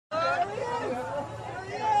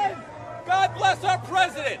God bless our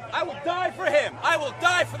president. I will die for him. I will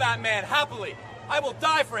die for that man, happily. I will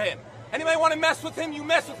die for him. Anybody want to mess with him, you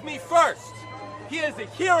mess with me first. He is a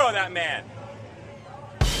hero, that man.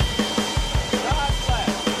 God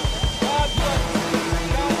bless. God bless.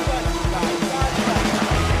 God bless you guys. God bless.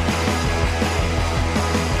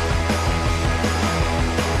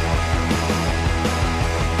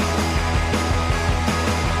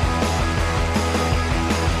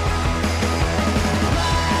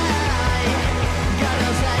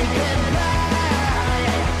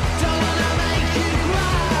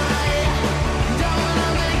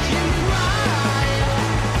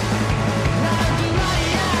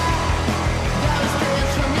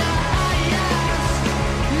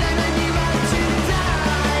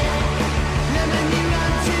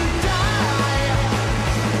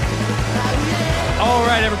 All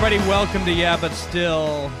right, everybody, welcome to Yeah, But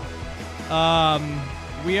Still.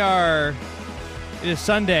 It is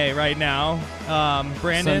Sunday right now.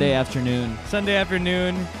 Brandon. Sunday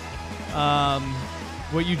afternoon.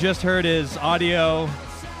 What you just heard is audio.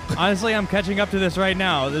 Honestly, I'm catching up to this right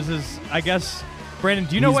now. This is, I guess, Brandon,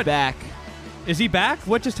 do you know what? He's back. Is he back?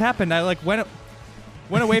 What just happened? I went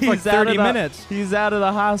away for like 30 minutes. He's out of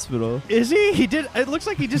the hospital. Is he? He did. It looks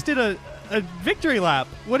like he just did a victory lap.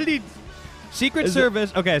 What did he? Secret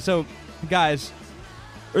Service. Okay, so guys,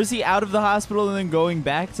 or is he out of the hospital and then going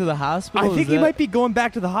back to the hospital? I think he might be going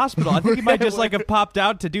back to the hospital. I think he might just have popped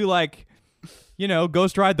out to do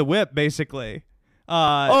Ghost Ride the Whip, basically.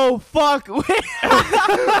 Oh fuck! Wait.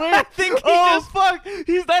 I think fuck!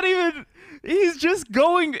 He's not even. He's just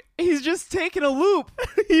going. He's just taking a loop.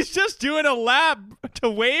 He's just doing a lap to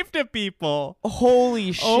wave to people.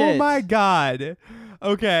 Holy shit! Oh my god.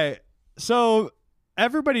 Okay, so.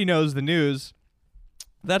 Everybody knows the news.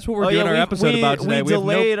 That's what we're doing our episode about today.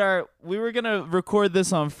 We were going to record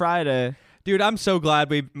this on Friday. Dude, I'm so glad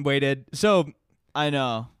we waited. So, I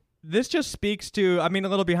know. This just speaks to, a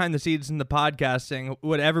little behind the scenes in the podcasting,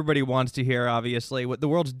 what everybody wants to hear, obviously, what the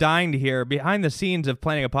world's dying to hear, behind the scenes of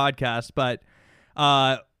planning a podcast. But,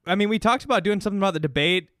 we talked about doing something about the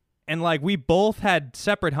debate, and, we both had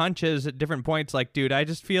separate hunches at different points. Dude, I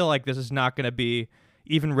just feel like this is not going to be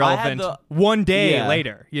even relevant one day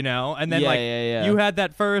later, and then you had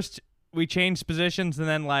that first, we changed positions, and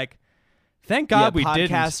then thank God we didn't.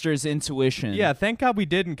 Podcaster's intuition. Yeah, thank God we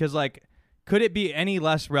didn't, because could it be any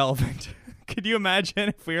less relevant? Could you imagine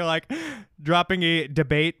if we were dropping a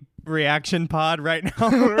debate reaction pod right now?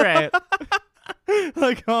 Right.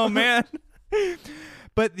 Oh man.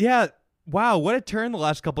 But yeah, wow, what a turn the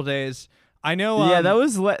last couple days. I know. Yeah, that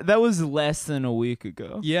was less than a week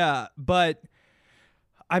ago. Yeah, but.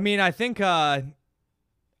 I think me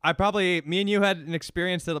and you had an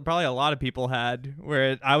experience that probably a lot of people had,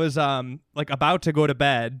 where I was about to go to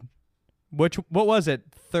bed. What was it?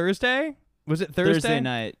 Thursday? Was it Thursday? Thursday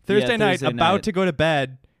night. Thursday night, about to go to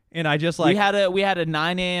bed, and I just we had a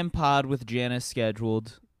 9 a.m. pod with Janice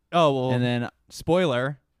scheduled. Oh well, and then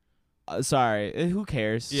spoiler. Sorry, who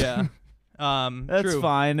cares? Yeah, that's true.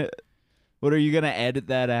 Fine. What, are you going to edit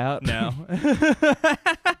that out? No. Are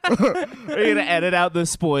you going to edit out the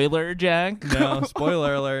spoiler, Jack? No,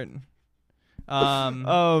 spoiler alert.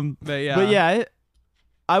 But yeah,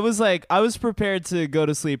 I was prepared to go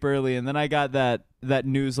to sleep early, and then I got that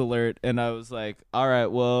news alert, and I was like, all right,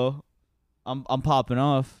 well, I'm popping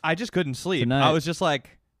off. I just couldn't sleep. Tonight. I was just I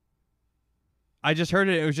just heard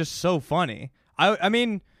it. It was just so funny.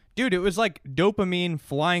 Dude, it was like dopamine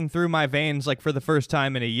flying through my veins for the first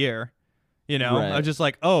time in a year. Right. I was just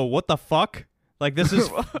oh, what the fuck? This is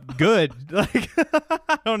good.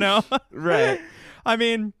 I don't know. Right.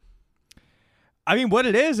 What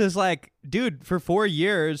it is dude, for 4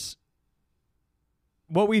 years,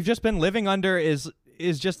 what we've just been living under is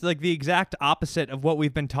just the exact opposite of what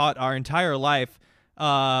we've been taught our entire life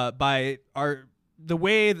by the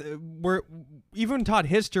way we're even taught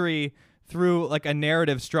history through a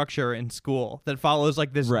narrative structure in school that follows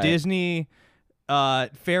this right. Disney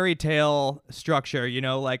fairy tale structure,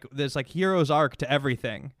 there's hero's arc to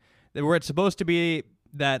everything, where it's supposed to be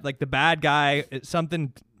that the bad guy,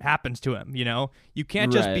 something happens to him. You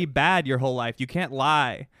can't just be bad your whole life. You can't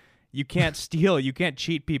lie. You can't steal. You can't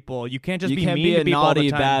cheat people. You can't just be mean to people all the time.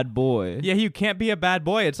 You can't be a naughty bad boy. Yeah, you can't be a bad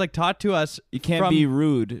boy. It's taught to us. You can't be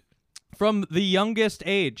rude from the youngest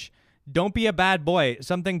age. Don't be a bad boy.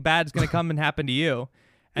 Something bad's gonna come and happen to you.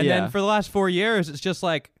 And then for the last 4 years, it's just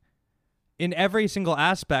in every single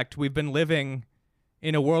aspect, we've been living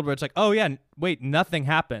in a world where it's oh yeah, wait, nothing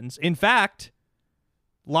happens. In fact,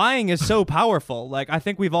 lying is so powerful. I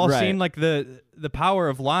think we've all seen the power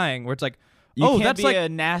of lying, where it's you can't be a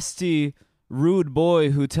nasty, rude boy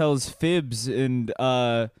who tells fibs and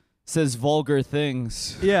says vulgar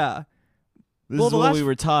things. Yeah. This Well, is the what last- we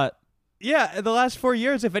were taught. Yeah, the last 4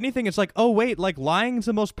 years, if anything, it's like, oh, wait, like lying's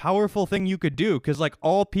the most powerful thing you could do because like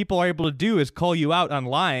all people are able to do is call you out on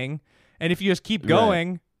lying. And if you just keep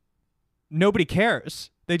going, nobody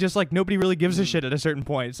cares. They just like nobody really gives a shit at a certain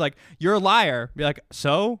point. It's like, you're a liar. Be like,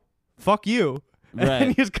 so? Fuck you. Right. And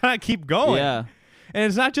you just kind of keep going. Yeah. And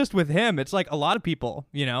it's not just with him. It's like a lot of people,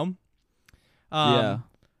 you know? Yeah.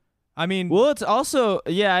 I mean, Well, it's also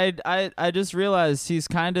I just realized he's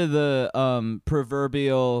kind of the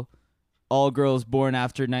proverbial all girls born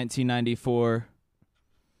after 1994.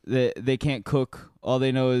 They can't cook. All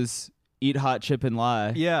they know is eat hot chip and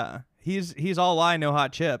lie. yeah, he's all lie, no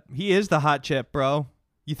hot chip. He is the hot chip, bro.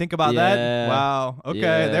 You think about Yeah. that? Wow. Okay,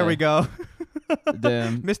 Yeah. there we go.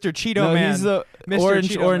 Damn. Mr. Cheeto No, Man. he's the Mr. orange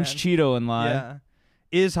Cheeto orange Man. Cheeto and lie. Yeah.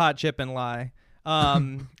 Is hot chip and lie.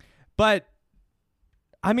 But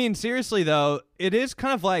I mean, seriously though, it is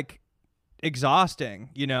kind of like exhausting,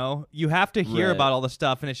 you know? You have to hear Right. about all the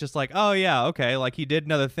stuff and it's just like, oh yeah, okay, like he did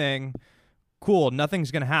another thing. Cool,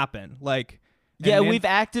 nothing's going to happen. Like and Yeah, we've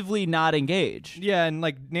actively not engaged. yeah, and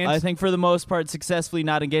like Nancy I think for the most part successfully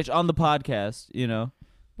not engaged on the podcast, you know.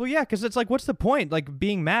 Well, yeah, because it's like, what's the point? Like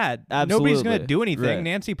being mad. Nobody's gonna Absolutely. do anything. Right.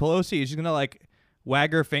 Nancy Pelosi is just gonna like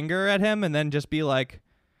wag her finger at him and then just be like,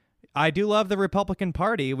 "I do love the Republican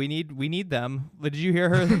Party. We need them." Did you hear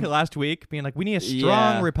her last week being like, "We need a strong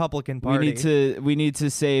Yeah. Republican Party." We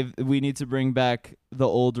need to bring back the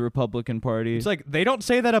old Republican Party. It's like they don't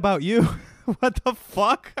say that about you. What the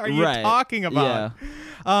fuck are you Right. talking about?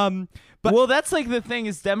 But well, that's like the thing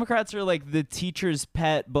is Democrats are like the teacher's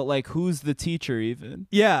pet, but like who's the teacher even?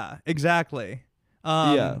 yeah, exactly.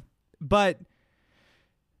 Yeah. But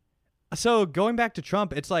so going back to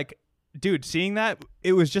Trump, it's like, dude, seeing that,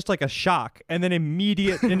 it was just like a shock and then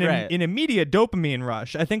immediate an Right. immediate dopamine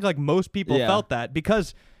rush. I think like most people Yeah. felt that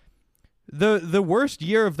because the worst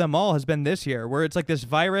year of them all has been this year, where it's like this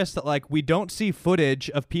virus that like we don't see footage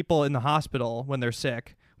of people in the hospital when they're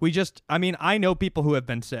sick. I know people who have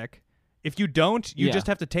been sick. If you don't, you Yeah. just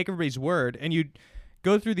have to take everybody's word and you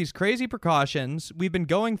go through these crazy precautions. We've been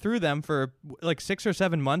going through them for like 6 or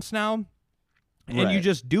 7 months now, and you Right.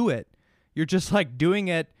 just do it. You're just like doing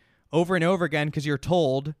it over and over again because you're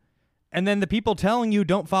told, and then the people telling you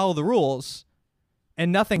don't follow the rules,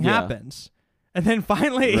 and nothing Yeah. happens. And then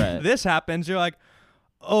finally Right. this happens. You're like,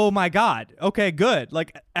 oh my God. Okay, good.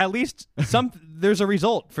 Like at least there's a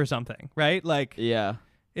result for something, right? Like Yeah.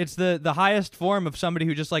 it's the highest form of somebody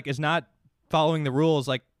who just like is not following the rules.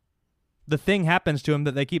 Like the thing happens to him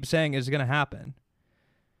that they keep saying is going to happen.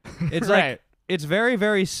 It's Right. like it's very,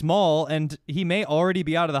 very small, and he may already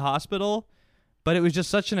be out of the hospital, but it was just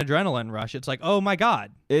such an adrenaline rush. It's like, oh my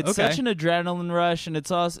God. It's okay. such an adrenaline rush, and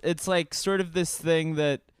it's like sort of this thing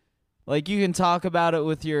that like you can talk about it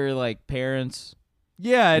with your like parents.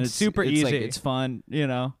 yeah, and it's super easy. Like, it's fun, you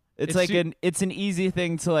know. It's It's like su- it's an easy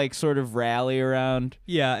thing to like sort of rally around.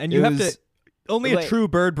 yeah, and it you have was, to. Only a like- true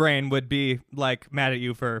bird brain would be like mad at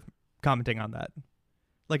you for commenting on that.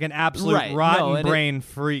 Like an absolute Right, no, rotten and it- brain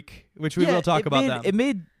freak, which we Yeah, will talk it about made, them. It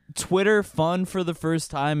made Twitter fun for the first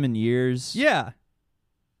time in years. Yeah.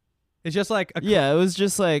 It's just like Yeah, it was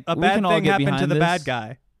just like a we bad can all thing get happened to behind the this. bad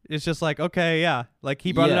guy. It's just like, okay, yeah. Like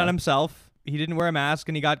he brought it Yeah. on himself. He didn't wear a mask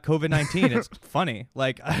and he got COVID-19. It's funny.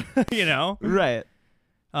 Like, you know? Right.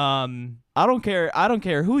 I don't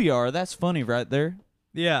care who you are. That's funny right there.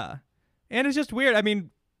 Yeah. And it's just weird. I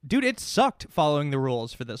mean, dude, it sucked following the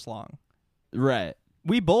rules for this long. Right.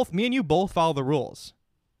 Me and you both follow the rules.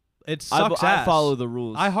 It sucks I ass. follow the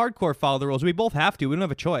rules. I hardcore follow the rules. We both have to. We don't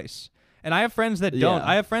have a choice. And I have friends that don't. Yeah.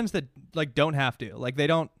 I have friends that like don't have to. Like they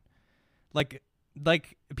don't like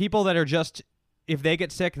people that are just if they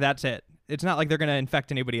get sick, that's it. It's not like they're going to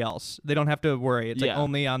infect anybody else. They don't have to worry. It's like Yeah.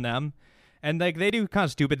 only on them. And like they do kind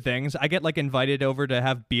of stupid things. I get like invited over to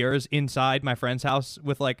have beers inside my friend's house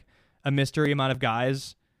with like a mystery amount of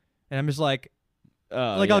guys. And I'm just like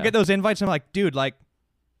I'll get those invites and I'm like, dude, like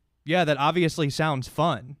yeah, that obviously sounds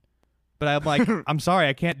fun. But I'm like, I'm sorry,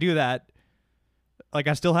 I can't do that. Like,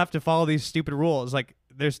 I still have to follow these stupid rules. Like,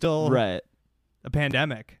 there's still right. a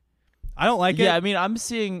pandemic. I don't like Yeah, it. I mean, I'm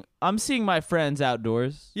seeing my friends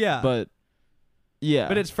outdoors. Yeah. But yeah.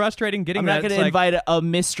 But it's frustrating getting I'm that. not going It's to like, invite a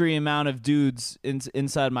mystery amount of dudes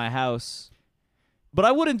inside my house. But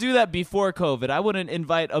I wouldn't do that before COVID. I wouldn't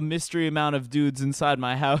invite a mystery amount of dudes inside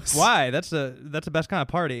my house. why? That's the best kind of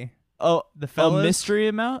party. Oh, The a fellas. mystery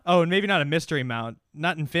amount? Oh, and maybe not a mystery amount.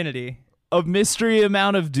 Not infinity. A mystery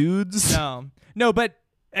amount of dudes? No, but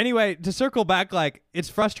anyway, to circle back, like, it's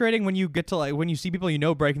frustrating when you get to, like, when you see people you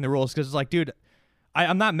know breaking the rules, because it's like, dude,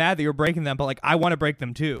 I'm not mad that you're breaking them, but, like, I want to break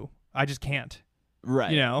them too. I just can't.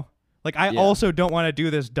 Right. You know? Like, I Yeah. also don't want to do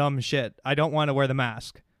this dumb shit. I don't want to wear the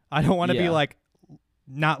mask. I don't want to be, Yeah. like,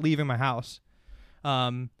 not leaving my house.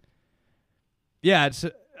 Yeah, it's...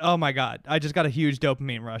 Oh, my God. I just got a huge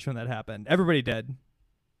dopamine rush when that happened. Everybody did.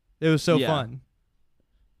 It was so Yeah. fun.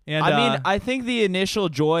 And I mean, I think the initial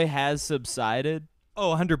joy has subsided.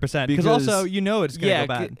 oh, 100%. Because because- also, you know it's going to Yeah, go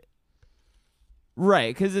bad.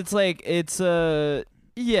 Right, because it's like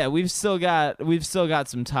yeah, we've still got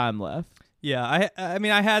some time left. Yeah, I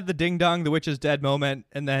mean, I had the ding dong, the witch is dead moment,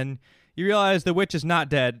 and then you realize the witch is not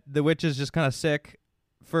dead. The witch is just kind of sick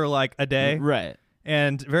for like a day, Right.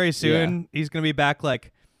 and very soon he's gonna be back.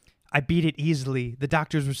 Like, I beat it easily. The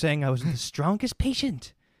doctors were saying I was the strongest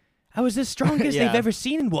patient. I was the strongest Yeah. they've ever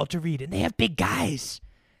seen in Walter Reed, and they have big guys.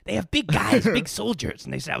 They have big guys, big soldiers,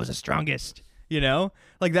 and they said I was the strongest. You know,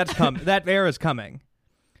 like that's that era's coming.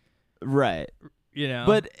 Right. You know,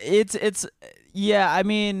 But it's yeah, I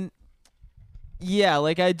mean, yeah,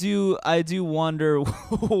 like I do wonder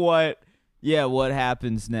what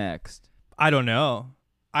happens next. I don't know.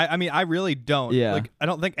 I mean, I really don't. Yeah. Like, I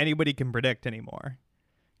don't think anybody can predict anymore.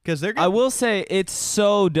 Because they're I gonna, will say it's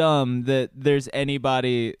so dumb that there's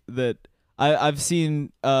anybody that I've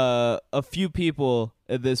seen a few people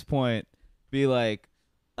at this point be like,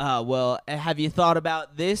 well, have you thought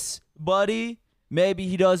about this, buddy? Maybe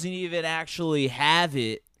he doesn't even actually have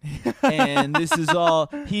it. And this is all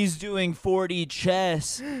he's doing 4D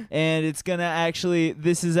chess, and it's gonna actually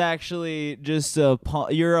this is actually just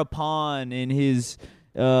you're a pawn in his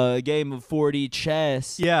game of 4D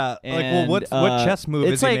chess. yeah. And, like, well, what chess move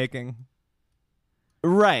it's is he like- making?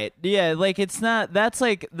 Right. Yeah, like it's not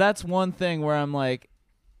that's one thing where I'm like,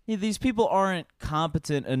 hey, these people aren't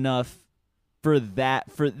competent enough for that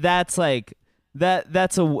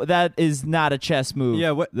that is not a chess move.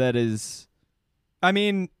 Yeah, what- that is I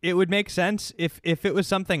mean, it would make sense if it was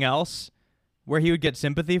something else where he would get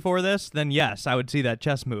sympathy for this. Then yes, I would see that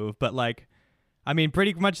chess move. But like, I mean,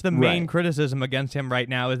 pretty much the main Right. criticism against him right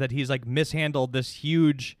now is that he's like mishandled this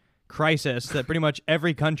huge crisis that pretty much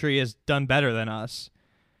every country has done better than us.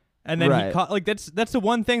 And then Right. like that's the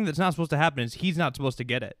one thing that's not supposed to happen is he's not supposed to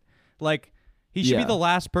get it. Like, he should be Yeah. the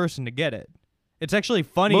last person to get it. It's actually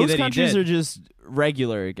funny most that countries he did. are just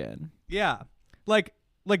regular again. Yeah. Like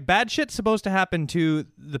bad shit's supposed to happen to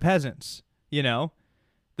the peasants, you know?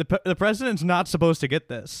 The president's not supposed to get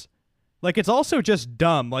this. Like, it's also just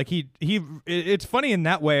dumb. Like, it's funny in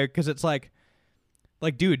that way because it's like,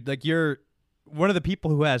 dude, like, you're one of the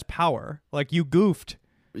people who has power. Like, you goofed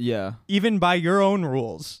Yeah. even by your own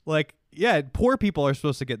rules. Like, yeah, poor people are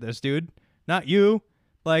supposed to get this, dude, not you.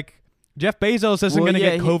 Like, Jeff Bezos isn't Well, going to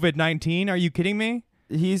yeah, get COVID-19. Are you kidding me?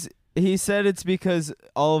 He said it's because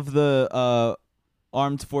all of the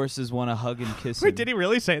armed forces want to hug and kiss him. Wait, did he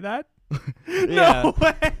really say that? Yeah. No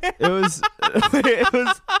way. It was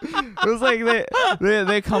like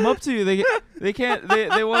they come up to you, they can't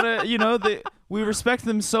they want to, you know, we respect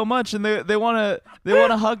them so much, and they want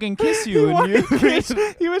to hug and kiss you,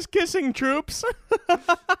 He was kissing troops.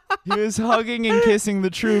 he was hugging and kissing the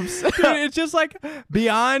troops. Dude, it's just like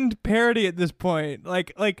beyond parody at this point.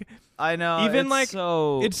 Like I know, even it's like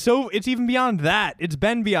so it's even beyond that. It's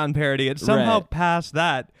been beyond parody. It's somehow Right. past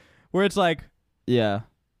that, where it's like, yeah.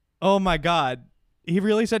 oh my god, he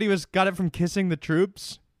really said he got it from kissing the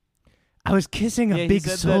troops. I was kissing Yeah, a he big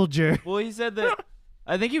said that- soldier. Well, he said that.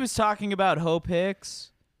 I think he was talking about Hope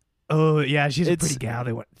Hicks. Oh yeah, she's a It's- pretty gal.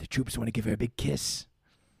 The troops want to give her a big kiss.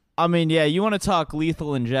 I mean, yeah, you want to talk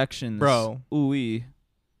lethal injections, Bro. Ooh-wee.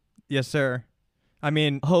 Yes, sir. I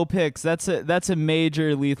mean, Hope Hicks, that's a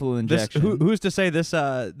major lethal this, injection. who's to say this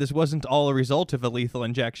wasn't all a result of a lethal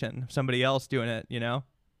injection? Somebody else doing it, you know?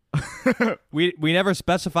 we never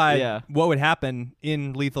specified Yeah. what would happen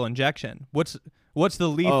in lethal injection. What's the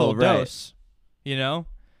lethal Oh, right. dose? You know?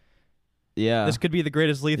 Yeah. This could be the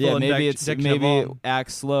greatest lethal maybe injection maybe of it all.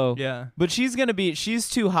 acts slow. Yeah. But she's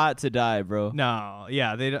too hot to die, bro. No,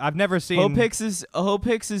 yeah, I've never seen Hope Hicks is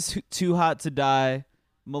too hot to die.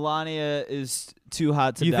 Melania is too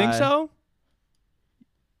hot to You die. think so?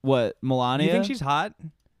 What, Melania? You think she's hot?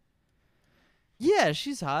 Yeah,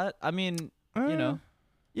 she's hot. I mean, you know.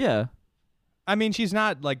 Yeah. I mean, she's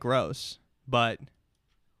not like gross, but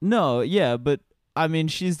No, yeah, but I mean,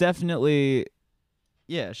 she's definitely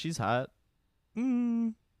yeah, she's hot.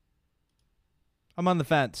 I'm on the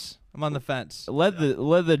fence. Let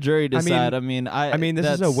the jury decide. I mean, this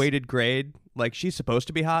is a that's- weighted grade. Like, she's supposed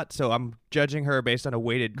to be hot, so I'm judging her based on a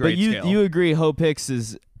weighted grade But you scale. you agree Hope Hicks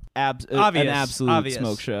is an absolute Obvious.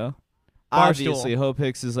 smoke show. Barstool. Obviously, Hope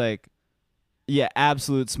Hicks is like, yeah,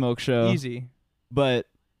 absolute smoke show. Easy. But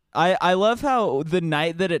I love how the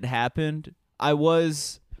night that it happened, I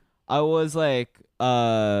was like,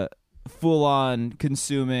 full on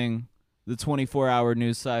consuming the 24-hour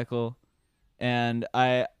news cycle, and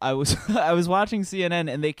I was I was watching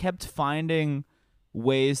CNN, and they kept finding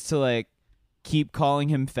ways to like keep calling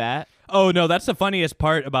him fat. Oh no, that's the funniest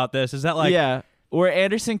part about this is that like yeah, where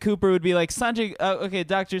Anderson Cooper would be like, Sanjay, okay,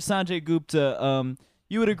 Dr. Sanjay Gupta,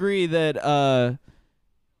 you would agree that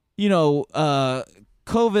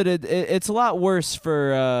COVID, it's a lot worse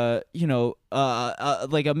for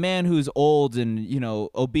like a man who's old and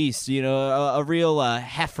obese, a real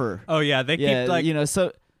heifer. oh yeah, they Yeah, keep like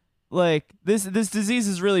so like this disease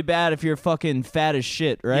is really bad if you're fucking fat as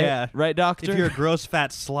shit, right? Yeah. Right, doctor? if you're a gross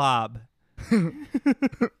fat slob.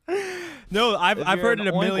 No, I've If heard you're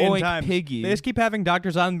it a an million oink times. piggy. They just keep having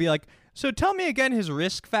doctors on and be like, so tell me again his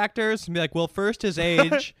risk factors, and be like, well, first his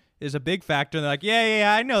age is a big factor. And they're like,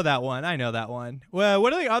 yeah, I know that one. Well,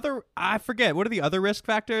 what are the other? I forget. What are the other risk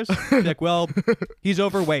factors? Like, well, he's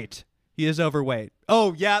overweight. He is overweight.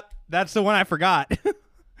 Oh, yeah, that's the one I forgot.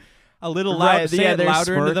 A little loud. Right, Say yeah, it they're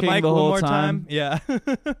louder into the smirking mic the one whole more time. Yeah.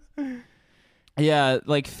 Yeah,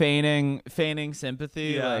 like feigning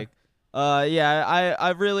sympathy. Yeah. Like,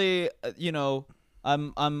 I really,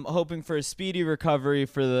 I'm hoping for a speedy recovery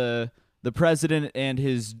for the president and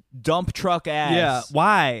his dump truck ass. Yeah.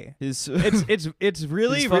 Why? His It's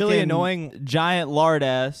really his really fucking annoying. giant lard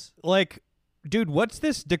ass. Like, dude, what's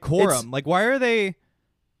this decorum? Like, why are they?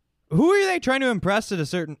 Who are they trying to impress at a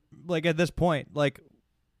certain at this point? Like,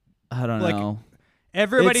 I don't Like, know.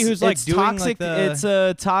 everybody It's- who's like it's doing toxic. like the It's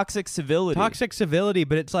a toxic civility. toxic civility,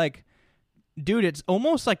 but it's like, dude, it's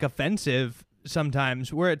almost like offensive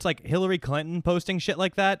sometimes. Where it's like Hillary Clinton posting shit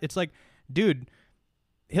like that. It's like, dude,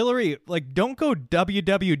 Hillary, like, don't go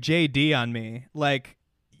WWJD on me. Like,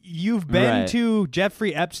 you've been Right. to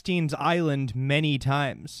Jeffrey Epstein's island many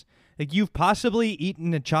times. Like, you've possibly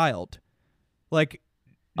eaten a child. Like,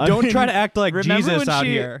 I don't mean, try to act like remember Jesus when out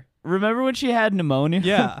she- here. Remember when she had pneumonia?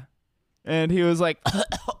 Yeah. And he was like,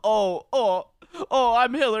 oh,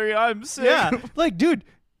 I'm Hillary. I'm sick. Yeah. Like, dude,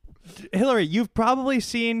 Hillary, you've probably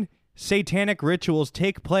seen satanic rituals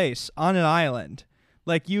take place on an island.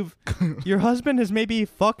 Like, your husband has maybe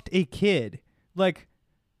fucked a kid. Like,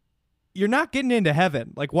 you're not getting into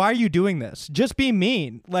heaven. Like, why are you doing this? Just be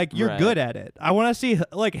mean. Like, you're Right. good at it. I want to see,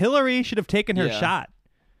 like, Hillary should have taken her Yeah. shot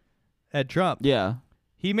at Trump. Yeah.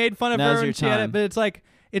 He made fun of Now's her your and she had it, time. but it's like,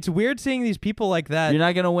 it's weird seeing these people like that. You're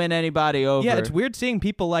not going to win anybody over. Yeah, it's weird seeing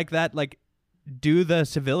people like that, like, do the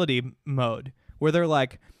civility mode where they're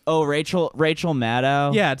like, Oh, Rachel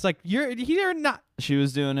Maddow. yeah, it's like, you're not, She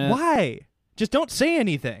was doing it. why? Just don't say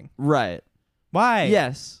anything. Right. Why?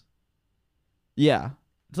 Yes. Yeah.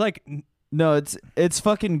 It's like, No, it's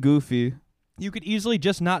fucking goofy. you could easily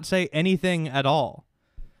just not say anything at all.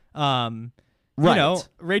 You Right. know,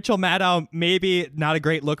 Rachel Maddow, maybe not a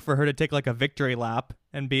great look for her to take like a victory lap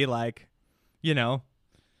and be like,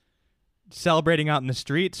 celebrating out in the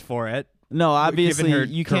streets for it. No, obviously her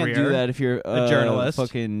you can't do career, that if you're a journalist.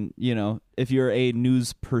 Fucking, if you're a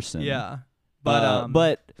news person. Yeah.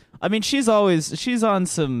 But I mean, she's on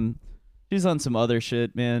some other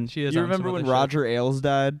shit, man. She is You on remember some when other shit. Roger Ailes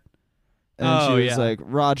died? And Oh, she was yeah. like,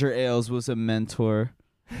 Roger Ailes was a mentor.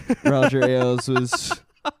 Roger Ailes was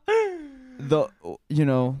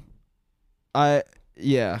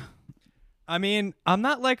I mean, I'm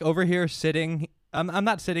not like over here sitting. I'm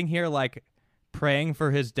not sitting here like praying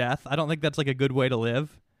for his death. I don't think that's like a good way to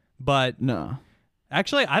live. But No.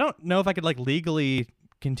 actually, I don't know if I could like legally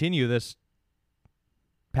continue this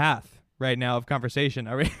path right now of conversation.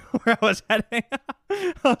 Are we where I was heading?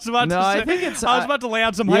 I was about No, to I say, think it's- I was about to lay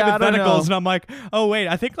out some yeah, I don't know. hypotheticals, and I'm like, oh wait,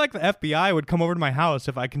 I think like the FBI would come over to my house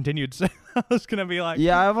if I continued. I was gonna be like,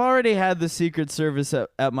 Yeah, I've already had the Secret Service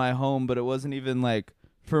at my home, but it wasn't even like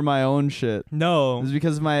for my own shit. It no. was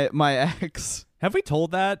because of my ex. Have we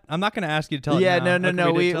told that? I'm not gonna ask you to tell it. Yeah, now. no.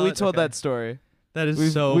 Like, We did tell it? told Okay. that story. That is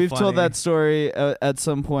We've so. we've funny. told that story at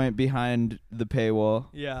some point behind the paywall.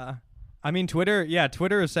 Yeah. I mean, Twitter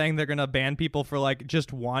is saying they're going to ban people for like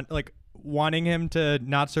just wanting him to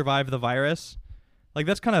not survive the virus. Like,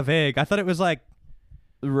 that's kind of vague. I thought it was like,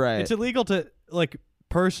 Right. it's illegal to like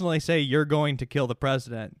personally say you're going to kill the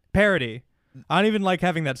president. Parody. I don't even like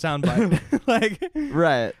having that soundbite. Like,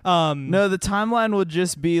 Right. No, the timeline would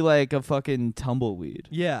just be like a fucking tumbleweed.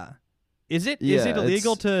 yeah. Is it Yeah,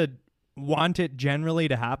 illegal it's- to want it generally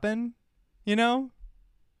to happen? You know?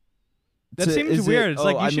 That To- seems is it- weird. It's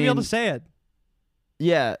like, oh, you I should be able to mean- say it.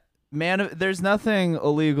 Yeah. There's nothing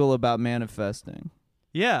illegal about manifesting.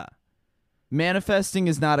 Yeah. Manifesting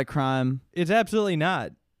is not a crime. It's absolutely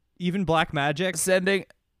not. Even black magic. Sending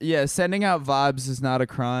out vibes is not a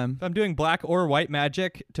crime. If I'm doing black or white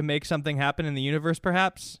magic to make something happen in the universe,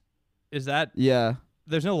 perhaps, Is that? Yeah.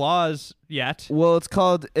 There's no laws yet. Well, it's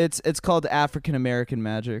called African American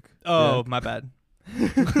magic. Oh, my bad.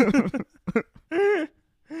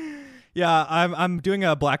 Yeah, I'm doing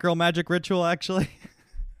a black girl magic ritual actually.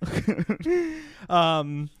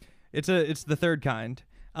 It's the third kind.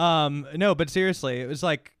 No, but seriously, it was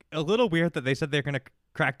like a little weird that they said they're gonna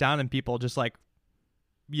crack down on people just like,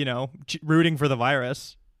 rooting for the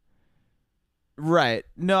virus. Right.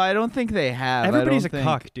 No, I don't think they have. Everybody's a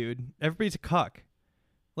cuck, dude. Everybody's a cuck.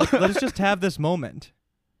 Like, let's just have this moment.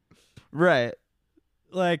 Right.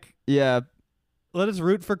 Like, yeah. Let us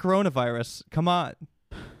root for coronavirus. Come on.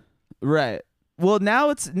 Right. Well, now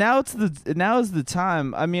is the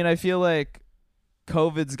time. I mean, I feel like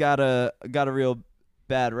COVID's got a real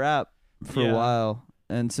bad rap for a while,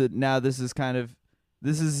 and so now COVID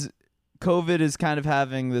is kind of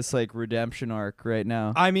having this like redemption arc right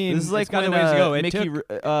now. I mean, this is like it's got when a ways to go. It Mickey,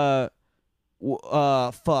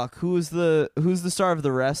 who's the star of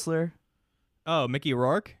The Wrestler? Oh, Mickey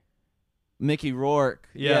Rourke. Mickey Rourke.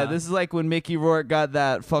 Yeah, this is like when Mickey Rourke got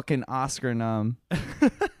that fucking Oscar nom.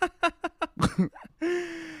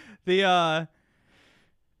 The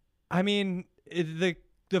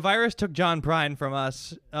virus took John Prine from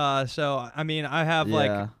us. So I mean, I have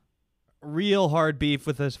like real hard beef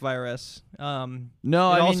with this virus. No, it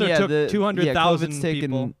also took 200,000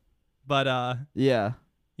 people. But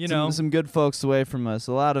some good folks away from us.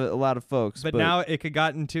 A lot of folks. But now it could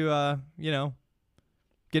got into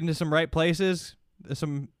get into some right places,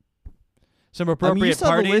 some appropriate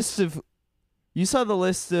parties. You saw the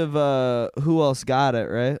list of who else got it,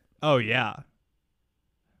 right? Oh yeah.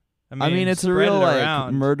 I mean it's a real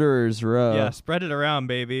like murderer's row. Yeah, spread it around,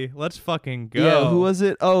 baby. Let's fucking go. Yeah, who was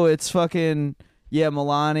it? Oh, it's fucking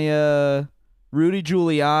Melania, Rudy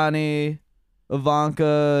Giuliani,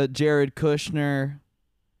 Ivanka, Jared Kushner.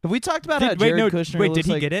 Have we talked about how Jared Kushner looks did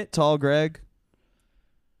he like get it? Tall Greg?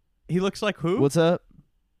 He looks like who? What's up?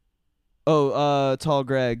 Oh, Tall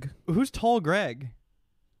Greg. Who's Tall Greg?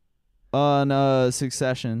 On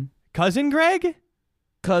Succession. Cousin Greg?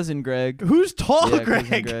 Cousin Greg. Who's Tall Greg?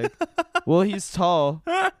 Cousin Greg. Well, he's tall.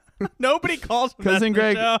 Nobody calls him Cousin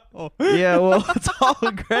Greg. Show. Yeah, well,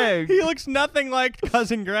 Tall Greg. He looks nothing like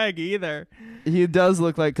Cousin Greg either. He does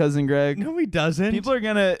look like Cousin Greg. No, he doesn't. People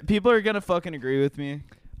are gonna fucking agree with me.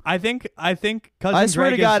 I think Cousin Greg. I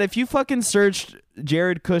swear to God, if you fucking searched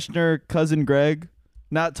Jared Kushner, Cousin Greg,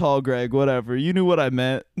 not Tall Greg, whatever, you knew what I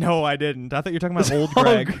meant. No, I didn't. I thought you were talking about old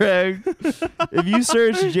Greg. Greg. If you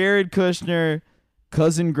search Jared Kushner,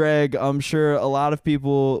 Cousin Greg, I'm sure a lot of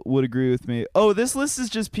people would agree with me. Oh, this list is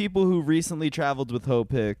just people who recently traveled with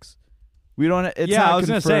Hope Hicks. We don't. It's not I was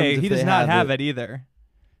gonna say he does not have it either.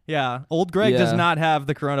 Yeah, old Greg does not have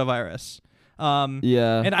the coronavirus.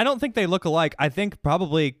 And I don't think they look alike. I think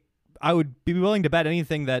probably I would be willing to bet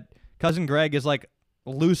anything that Cousin Greg is like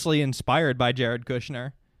loosely inspired by Jared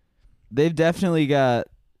Kushner. They've definitely got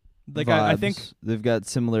like vibes. I think they've got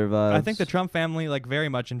similar vibes. I think the Trump family like very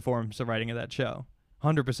much informs the writing of that show.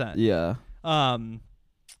 100%. Yeah.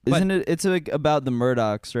 Isn't it? It's like about the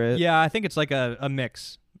Murdochs, right? Yeah, I think it's like a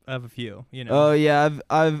mix of a few. Oh yeah,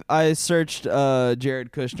 I searched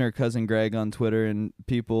Jared Kushner, Cousin Greg on Twitter, and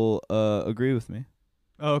people agree with me.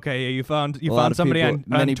 Oh, okay, yeah, you found somebody on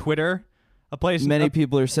Twitter, a place. Many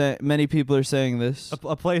people are saying this.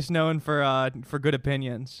 A place known for good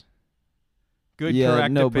opinions. Good, yeah,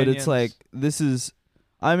 correct no, opinions. but it's like this is.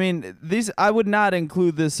 I mean, I would not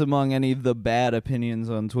include this among any of the bad opinions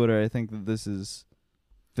on Twitter. I think that this is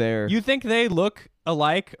fair. You think they look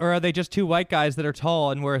alike, or are they just two white guys that are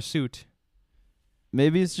tall and wear a suit?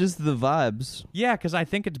 Maybe it's just the vibes. Yeah, because I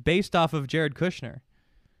think it's based off of Jared Kushner.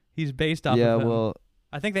 He's based off of him. Yeah, well,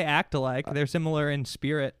 I think they act alike. They're similar in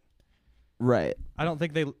spirit. Right. I don't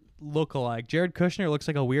think they look alike. Jared Kushner looks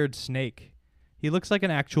like a weird snake. He looks like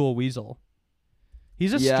an actual weasel.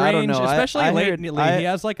 He's a strange, I don't know. especially I lately. heard, he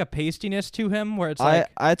has like a pastiness to him where it's like.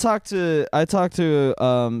 I talked to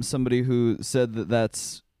somebody who said that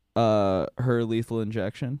that's her lethal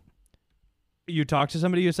injection. You talked to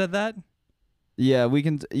somebody who said that? Yeah, we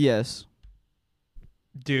can. Yes.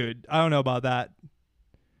 Dude, I don't know about that.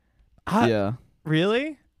 Yeah.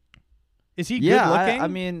 Really? Is he good looking? I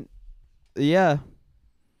mean, yeah.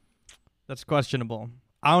 That's questionable.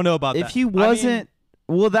 I don't know about that. If he wasn't.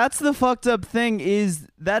 Well, that's the fucked up thing.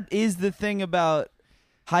 That is the thing about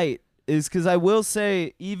height, is because I will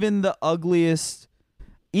say even the ugliest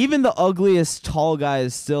tall guy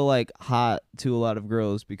is still like hot to a lot of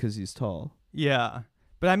girls because he's tall. Yeah,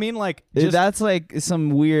 but I mean like that's like some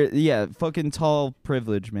weird fucking tall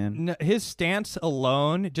privilege, man. His stance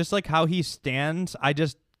alone, just like how he stands, I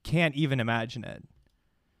just can't even imagine it.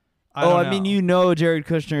 I don't I know. mean, Jared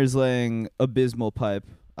Kushner is laying abysmal pipe,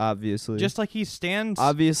 obviously. just like he stands.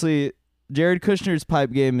 Obviously, Jared Kushner's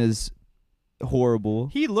pipe game is horrible.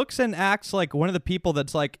 He looks and acts like one of the people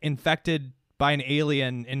that's like infected by an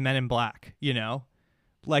alien in Men in Black, you know?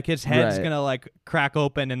 Like his head's Right. gonna like crack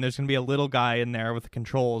open and there's gonna be a little guy in there with the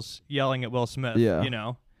controls yelling at Will Smith, Yeah. you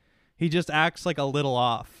know? He just acts like a little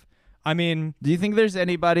off. I mean, Do you think there's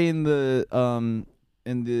anybody in the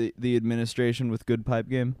administration with good pipe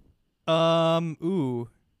game? ooh.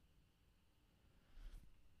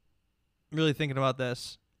 Really thinking about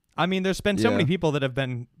this. I mean, there's been so Yeah. many people that have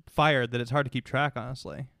been fired that it's hard to keep track,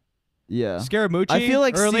 honestly. Yeah. Scaramucci, I feel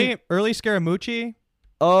like early Scaramucci.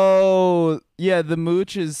 Oh, yeah, the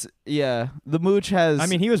Mooch has I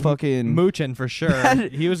mean, he was fucking mooching for sure.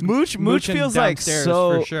 He was Mooch mooching feels like downstairs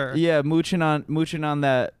so for sure. Yeah, mooching on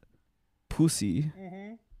that pussy.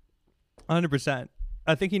 100%.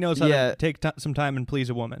 I think he knows how Yeah. to take some time and please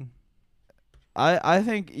a woman. I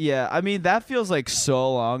think I mean that feels like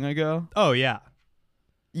so long ago. Oh yeah.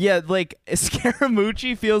 Yeah, like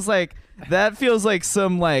Scaramucci feels like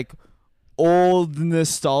some like old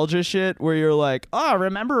nostalgia shit where you're like, oh,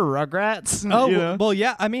 remember Rugrats? Oh You know? well,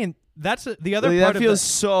 yeah. I mean, that's the other Like, part that of feels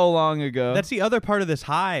so long ago. that's the other part of this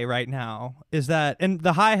high right now is that, and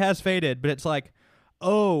the high has faded, but it's like,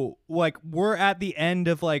 oh, like we're at the end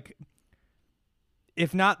of like,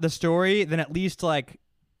 if not the story, then at least like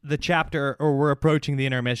the chapter, or we're approaching the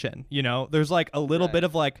intermission. You know, there's like a little Right. bit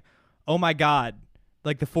of like, oh my god,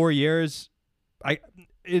 like the 4 years.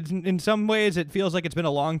 It's in some ways it feels like it's been a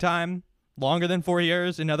long time, longer than 4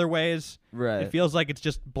 years. In other ways, right. it feels like it's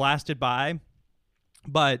just blasted by.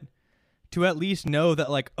 But to at least know that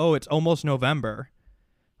like, oh, it's almost November.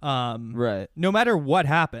 Right. No matter what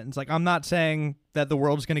happens, like I'm not saying that the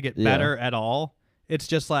world's going to get better at all. It's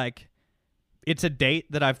just like, it's a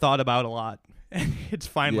date that I've thought about a lot, and it's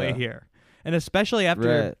finally Yeah. here. And especially after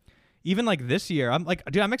Right. even like this year, I'm like,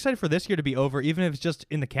 dude, I'm excited for this year to be over, even if it's just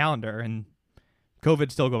in the calendar and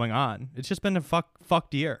COVID's still going on. It's just been a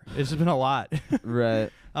fucked year. It's just been a lot.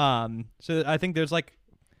 Right. So I think there's like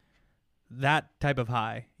that type of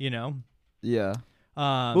high, you know. Yeah.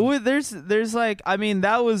 But there's like, I mean,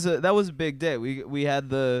 that was a big day. We had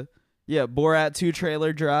the Borat 2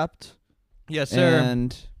 trailer dropped. Yes, sir.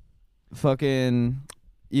 And fucking,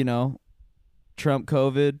 Trump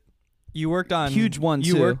COVID. You worked on Huge one,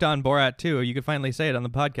 You too. worked on Borat too. You could finally say it on the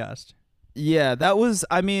podcast. Yeah, that was,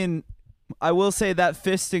 I mean, I will say that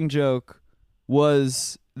fisting joke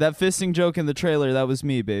in the trailer, that was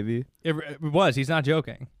me, baby. It was. He's not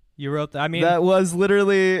joking. You wrote that. I mean, That was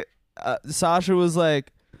literally, Sasha was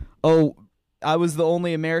like, oh, I was the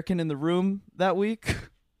only American in the room that week.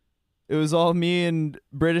 It was all me and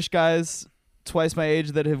British guys twice my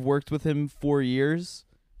age that have worked with him for years.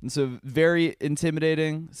 And so very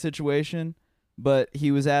intimidating situation. But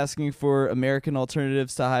he was asking for American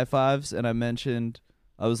alternatives to high fives. And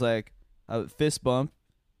I was like, fist bump.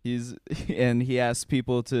 And he asked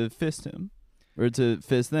people to fist him or to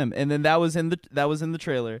fist them. And then that was in the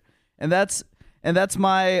trailer. And that's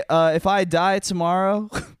my, if I die tomorrow,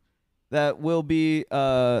 that will be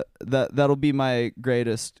that'll be my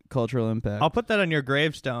greatest cultural impact. I'll put that on your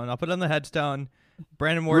gravestone. I'll put it on the headstone.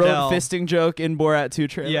 Brandon Wardell Wrote fisting joke in Borat 2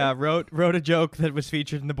 trailer. Yeah, wrote a joke that was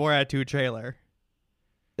featured in the Borat 2 trailer.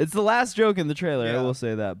 It's the last joke in the trailer. Yeah. I will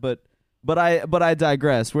say that, but I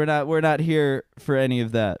digress. We're not here for any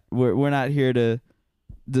of that. We're not here to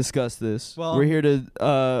discuss this. Well- we're here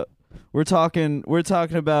to we're talking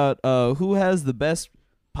about who has the best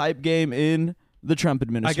pipe game in the Trump I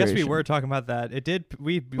administration. guess we were talking about that. It did.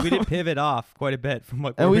 We did pivot off quite a bit from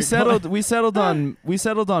what. and where we were settled going. we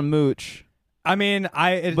settled on Mooch. I mean,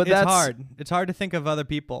 But it's that's- hard. It's hard to think of other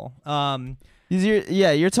people.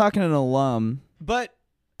 You're talking an alum. But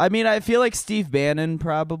I mean, I feel like Steve Bannon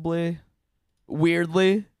probably,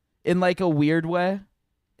 weirdly, in like a weird way,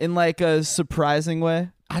 in like a surprising way.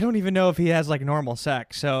 I don't even know if he has like normal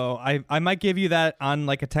sex. So I might give you that on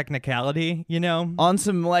like a technicality, you know, On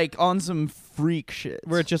some freak shit.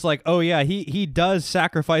 where it's just like, oh yeah, he does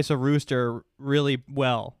sacrifice a rooster really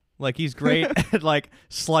well. Like he's great at like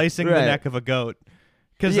slicing the Right. neck of a goat.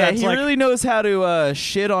 Because yeah, that's he like, really knoes how to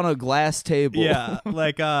shit on a glass table. yeah,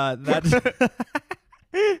 like that's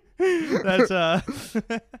that's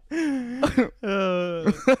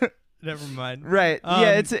never mind. Right. Yeah,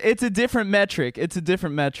 Um, it's a different metric. It's a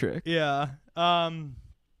different metric. Yeah.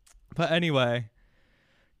 But anyway,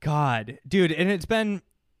 God, dude, and it's been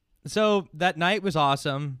so that night was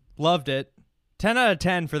awesome. Loved it. 10 out of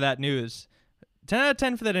 10 for that news. 10 out of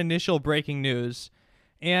 10 for that initial breaking news.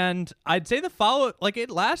 And I'd say the follow, like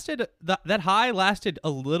it lasted, that high lasted a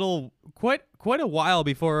little, quite a while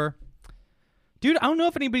before Dude, I don't know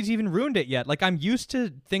if anybody's even ruined it yet. Like, I'm used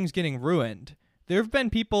to things getting ruined. There have been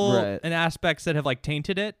people and aspects that have like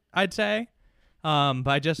tainted it, I'd say.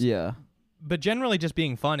 By just but generally just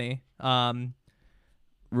being funny. Like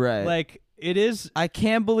it is. I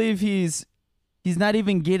can't believe he's not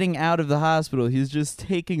even getting out of the hospital. He's just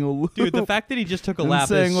taking a loop. Dude, the fact that he just took a lap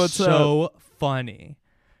is so funny.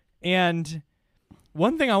 And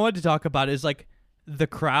one thing I wanted to talk about is like the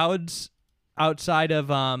crowds outside of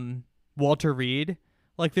Walter Reed.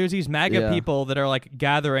 Like there's these MAGA people that are like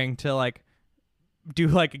gathering to like do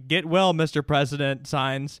like "Get well, Mr. President"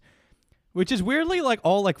 signs, which is weirdly like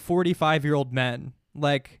all like 45-year-old men,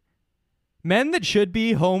 like men that should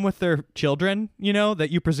be home with their children, you know,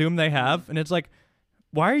 that you presume they have. And it's like,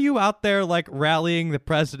 why are you out there like rallying the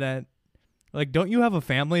president? Like, don't you have a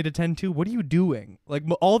family to tend to? What are you doing? Like,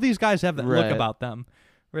 all these guys have that look about them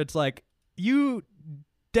where it's like, you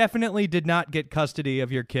definitely did not get custody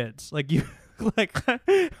of your kids. Like, you like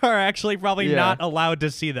are actually probably not allowed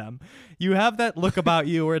to see them. You have that look about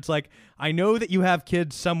you where it's like, I know that you have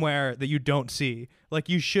kids somewhere that you don't see. Like,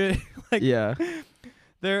 you should like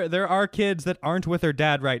there are kids that aren't with their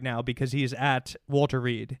dad right now because he's at Walter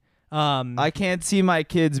Reed. I can't see my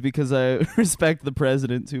kids because I respect the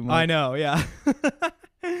president too much. I know, yeah.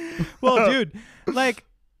 Well, dude, like,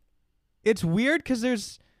 it's weird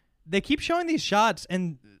because they keep showing these shots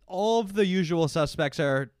and all of the usual suspects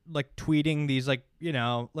are like tweeting these, like, you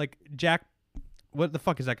know, like Jack, what the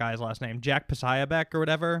fuck is that guy's last name? Jack Posobiec or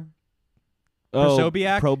whatever?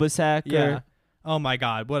 Posobiec? Probisac? Yeah. Oh my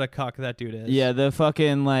God, what a cuck that dude is. Yeah, the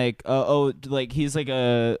fucking like, like he's like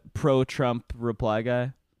a pro-Trump reply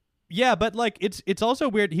guy. Yeah, but like it's also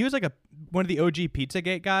weird. He was like one of the OG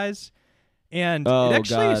Pizzagate guys, and it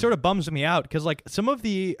actually sort of bums me out because like some of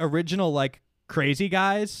the original like crazy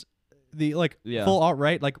guys, the like full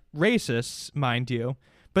alt-right, like racists, mind you,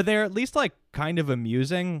 but they're at least like kind of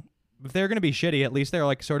amusing. If they're gonna be shitty, at least they're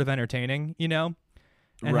like sort of entertaining, you know.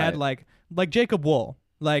 And had like Jacob Wool,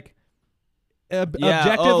 like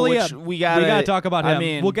objectively, we gotta talk about him. I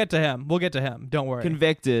mean, we'll get to him. Don't worry.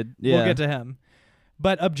 Convicted. Yeah. We'll get to him.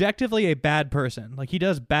 But objectively a bad person. Like, he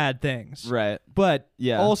does bad things. Right. But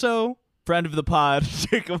also friend of the pod,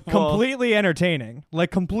 Jacob Wool. Completely entertaining. Like,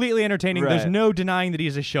 completely entertaining. Right. There's no denying that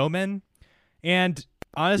he's a showman. And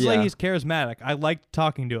honestly, he's charismatic. I liked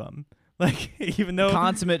talking to him. Like, even though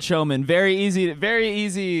consummate showman, very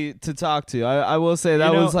easy to talk to. I will say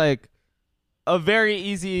that was like a very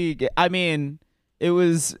easy. I mean, it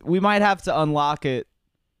was. We might have to unlock it.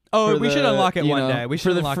 Oh, we should unlock it one day. We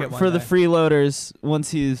should unlock it one day. For the freeloaders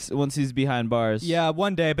once he's behind bars. Yeah,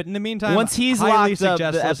 one day. But in the meantime, once he's locked up,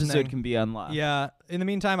 the episode can be unlocked. Yeah. In the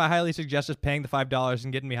meantime, I highly suggest just paying the $5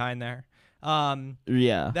 and getting behind there.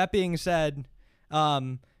 That being said,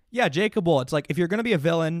 Jacob Wool. It's like, if you're gonna be a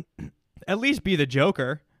villain, at least be the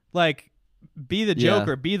Joker. Like, be the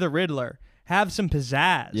Joker. Be the Riddler. Have some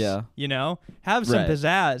pizzazz. Yeah. You know, have some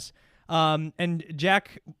pizzazz. And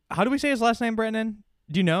Jack, how do we say his last name, Brennan?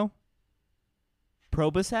 Do you know?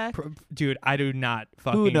 Probisac? Dude, I do not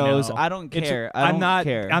fucking know. Who knows? I don't care. I'm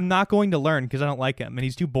not going to learn because I don't like him and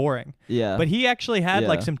he's too boring. Yeah. But he actually had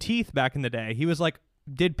like some teeth back in the day. He was like,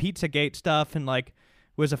 did Pizzagate stuff and like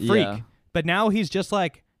was a freak. Yeah. But now he's just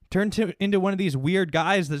like turned into one of these weird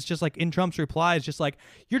guys that's just like in Trump's replies, just like,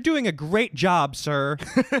 "You're doing a great job, sir.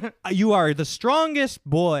 You are the strongest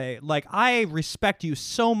boy. Like, I respect you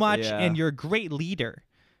so much and you're a great leader."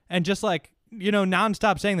 And just like, you know,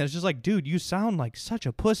 nonstop saying that. It's just like, dude, you sound like such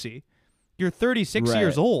a pussy. You're 36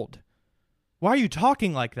 years old. Why are you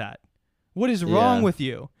talking like that? What is wrong with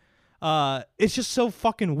you? It's just so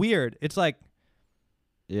fucking weird. It's like,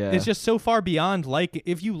 it's just so far beyond, like,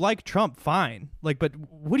 if you like Trump, fine. Like, but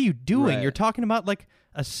what are you doing? You're talking about like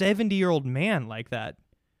a 70-year-old man like that.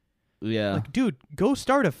 Yeah. Like, dude, go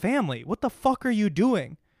start a family. What the fuck are you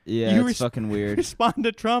doing? Yeah, it's fucking weird. Respond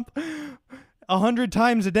to Trump 100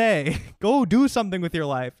 times a day. Go do something with your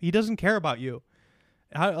life. He doesn't care about you.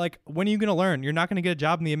 Like, when are you going to learn? You're not going to get a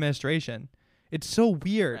job in the administration. It's so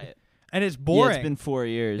weird. Right. And it's boring. Yeah, it's been 4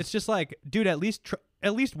 years. It's just like, dude, at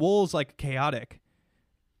least Wool's like chaotic.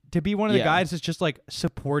 To be one of the guys that's just like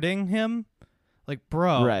supporting him, like,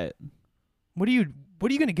 bro. Right. What are you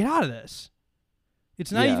going to get out of this?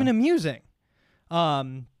 It's not even amusing.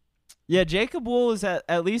 Yeah, Jacob Wool is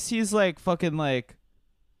at least he's like fucking like,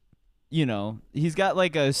 you know, he's got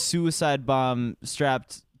like a suicide bomb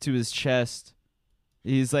strapped to his chest.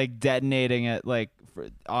 He's like detonating it like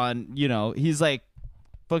you know, he's like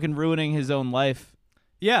fucking ruining his own life.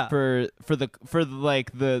 Yeah. For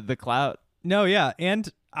the clout. No, yeah.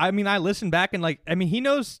 And I mean, I listened back and like, I mean,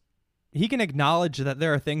 he can acknowledge that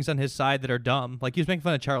there are things on his side that are dumb. Like, he was making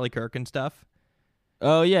fun of Charlie Kirk and stuff.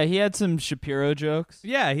 Oh yeah, he had some Shapiro jokes.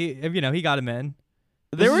 Yeah, he got him in.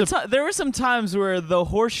 There were some times where the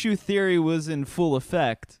horseshoe theory was in full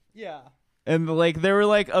effect. Yeah. And like there were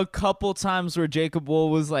like a couple times where Jacob Wool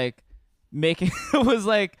was like making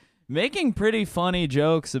pretty funny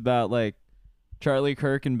jokes about like Charlie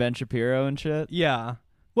Kirk and Ben Shapiro and shit. Yeah.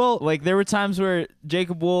 Well, Like there were times where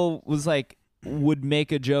Jacob Wool was like would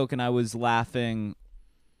make a joke and I was laughing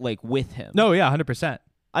like with him. no, yeah, 100%.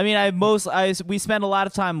 I mean, we spent a lot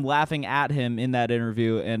of time laughing at him in that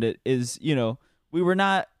interview, and it is, we were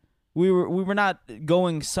not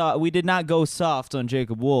going soft. We did not go soft on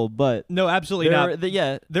Jacob Wool, but No, absolutely not.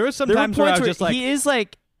 There was some there were times where I points was just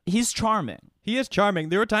like, he's charming. he is charming.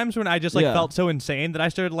 There were times when I just like Yeah. felt so insane that I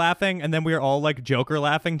started laughing, and then we were all like Joker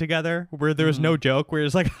laughing together, where there was no joke, where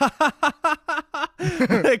it's like,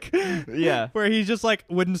 like, Yeah. where he just like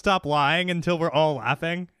wouldn't stop lying until we're all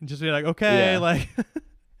laughing, and just be like, okay, Yeah. like,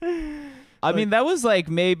 I mean, that was like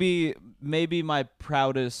maybe my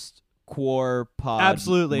proudest Quar pod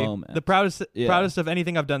absolutely moment. the proudest Yeah. proudest of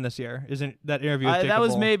anything I've done this year isn't that interview. With Jacob that was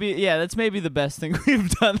Wool. that's maybe the best thing we've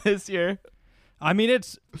done this year. I mean,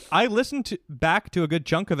 I listened back to a good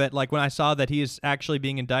chunk of it, like when I saw that he is actually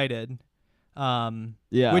being indicted.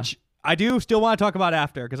 Yeah. Which I do still want to talk about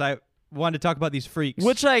after, because I wanted to talk about these freaks.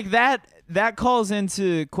 Which like that calls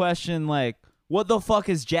into question like what the fuck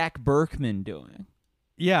is Jack Berkman doing?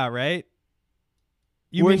 Yeah, right.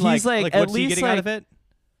 You Where mean he's, like, at what's he least, getting out of it?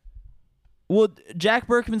 Well, Jack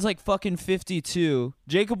Berkman's like fucking 52.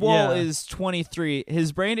 Jacob Wool Yeah. is 23.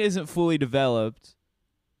 His brain isn't fully developed.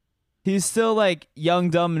 He's still like young,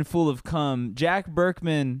 dumb, and full of cum. Jack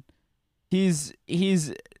Berkman, he's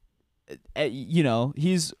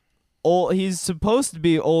old. He's supposed to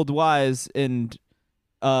be old, wise, and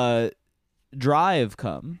dry of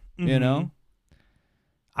cum. You Mhm. know.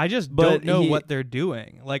 I just But don't know he- what they're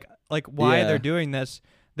doing. Like why Yeah. they're doing this.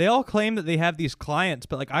 They all claim that they have these clients,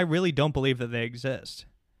 but like I really don't believe that they exist.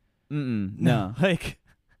 No. Like,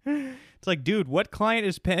 it's like, dude, what client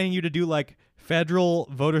is paying you to do like federal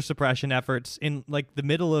voter suppression efforts in like the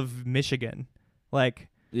middle of Michigan? Like,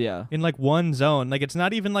 Yeah. in like one zone. Like, it's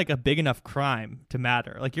not even like a big enough crime to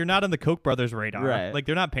matter. Like, you're not on the Koch brothers radar. Right. Like,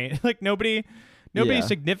 they're not paying. Like, nobody Yeah.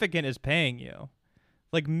 significant is paying you.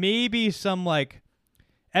 Like, maybe some like,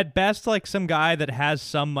 at best, like some guy that has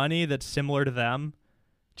some money that's similar to them.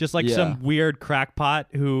 Just like Yeah. some weird crackpot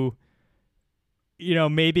who,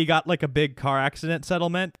 maybe got like a big car accident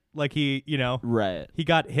settlement. Like he Right. he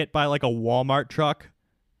got hit by like a Walmart truck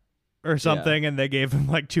or something, and they gave him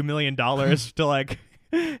like $2 million to like,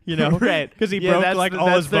 Right. because he Yeah, broke that's like the- all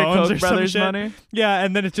that's his their bones Koch or some brothers shit. money? Yeah,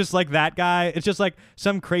 and then it's just like that guy. It's just like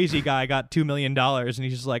some crazy guy got $2 million, and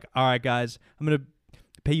he's just like, all right, guys, I'm gonna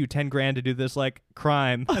pay you 10 grand to do this like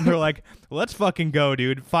crime, and they're like, let's fucking go,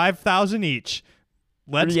 dude, 5,000 each.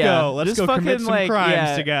 Let's go. Let's just go fucking, commit some like,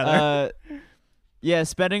 crimes together. Yeah,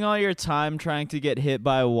 spending all your time trying to get hit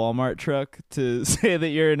by a Walmart truck to say that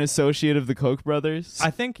you're an associate of the Koch brothers.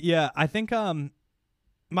 I think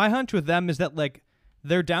my hunch with them is that like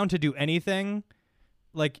they're down to do anything.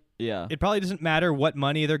 Like yeah. it probably doesn't matter what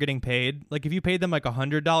money they're getting paid. Like if you paid them like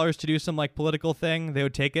 $100 to do some like political thing, they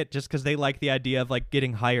would take it just because they like the idea of like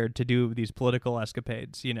getting hired to do these political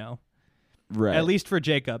escapades. Right. At least for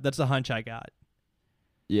Jacob, that's the hunch I got.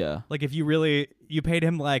 Yeah. Like if you paid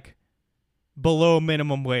him like below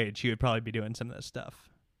minimum wage, he would probably be doing some of this stuff.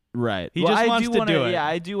 Right. He just wants to do it. Yeah,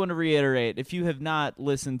 I do want to reiterate. If you have not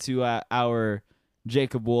listened to our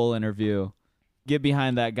Jacob Wool interview, get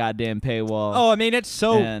behind that goddamn paywall. Oh, I mean, it's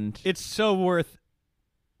so worth.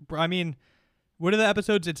 I mean, what are the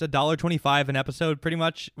episodes? It's $1.25 an episode, pretty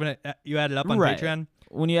much when you add it up on Right. Patreon.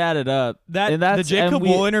 When you add it up, That- and that's, the Jacob and we-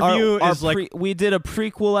 Wool interview our is like- we did a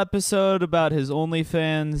prequel episode about his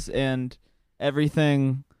OnlyFans and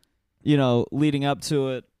everything, leading up to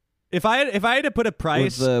it If I had to put a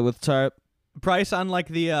price with Tarp. price on like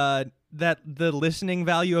the listening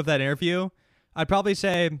value of that interview, I'd probably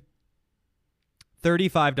say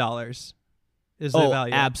 $35 is the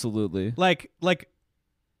value. Absolutely. Like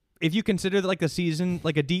if you consider that like the season,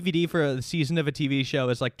 like a DVD for a season of a TV show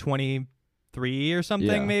is like 23 or something,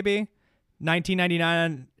 Yeah. maybe $19.99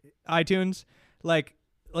 on iTunes. Like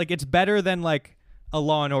it's better than like a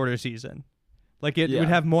Law and Order season. Like it Yeah. would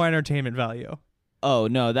have more entertainment value. Oh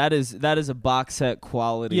no, that is a box set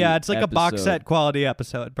quality. Yeah, it's like a box episode. set quality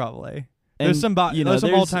episode probably. And, There's some there's some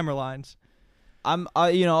there's- all-timer lines.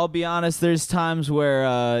 I'll be honest. There's times where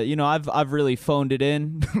I've really phoned it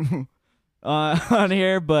in on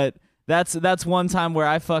here, but that's one time where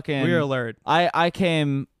I fucking We're alert. I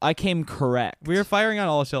came correct. We were firing on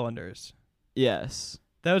all cylinders. Yes.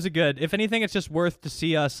 That was a good. If anything, it's just worth to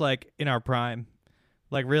see us like in our prime.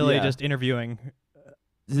 like really Yeah. just interviewing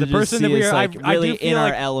To the just person see that we us, are. like, I really do feel in our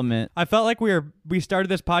like element. I felt like we started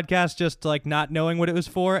this podcast just like not knowing what it was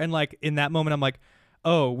for, and like in that moment, I'm like,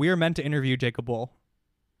 oh, we were meant to interview Jacob Bull.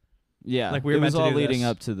 Yeah, like, we were it was meant to all do leading this.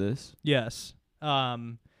 up to this. Yes.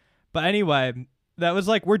 But anyway, that was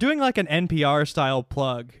like we're doing like an NPR style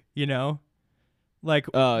plug, you know, like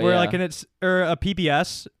Oh, we're yeah. like or a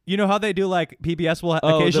PBS. You know how they do like PBS will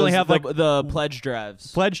Oh, occasionally those- have like the pledge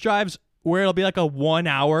drives. pledge drives where it'll be like a 1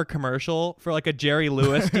 hour commercial for like a Jerry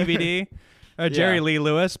Lewis DVD or Jerry Yeah. Lee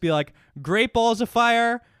Lewis. Be like Great Balls of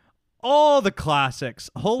Fire, all the classics,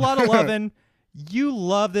 a whole lot of lovin'. You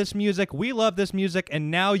love this music. We love this music. And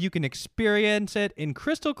now you can experience it in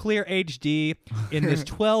crystal clear HD in this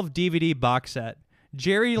 12 DVD box set.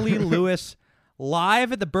 Jerry Lee Lewis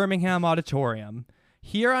live at the Birmingham Auditorium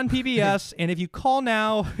here on PBS. And if you call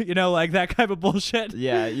now, you know, like that kind of bullshit.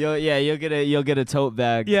 Yeah, you'll get a tote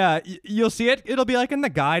bag. Yeah, you'll see it. It'll be like in the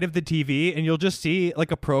guide of the TV, and you'll just see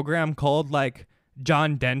like a program called like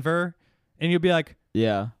John Denver. And you'll be like,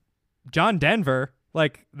 Yeah. John Denver?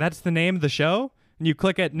 Like that's the name of the show? And you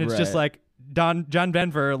click it and it's just Right. like John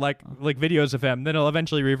Denver, like videos of him. Then it'll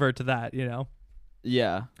eventually revert to that, you know?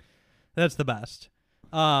 Yeah. That's the best.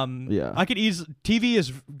 Yeah. I could TV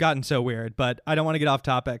has gotten so weird, but I don't want to get off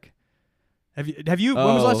topic. Have you when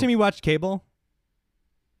was the last Oh. time you watched cable?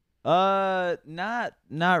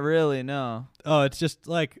 Not really, no. Oh, it's just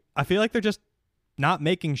like I feel like they're just not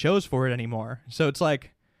making shows for it anymore. So it's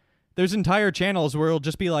like there's entire channels where it'll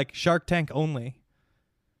just be like Shark Tank only.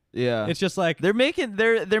 Yeah. It's just like they're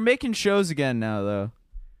making shows again now though.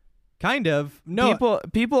 kind of no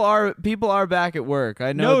People are back at work.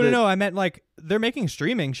 I know no. I meant like they're making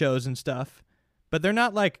streaming shows and stuff, but they're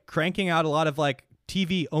not like cranking out a lot of like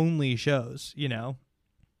TV only shows. You know,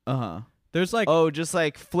 Uh-huh. there's like Oh, just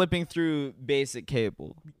like flipping through basic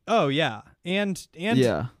cable. oh yeah, and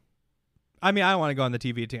Yeah. I mean I don't want to go on the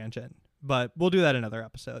TV tangent, but we'll do that another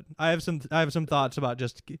episode. I have some thoughts about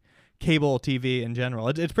just cable TV in general.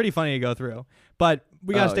 It's pretty funny to go through, but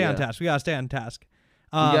we gotta Oh, stay on yeah. task. We gotta stay on task.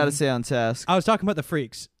 You gotta stay on task. I was talking about the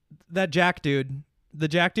freaks. That Jack dude. The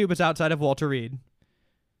Jack dude was outside of Walter Reed,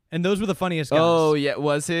 and those were the funniest guys. Oh yeah,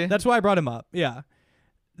 was he? That's why I brought him up. Yeah,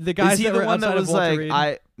 the guys Is he that the were one outside that was of Walter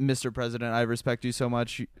like, Reed. Mr. President, I respect you so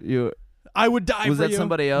much. You I would die Was for that you.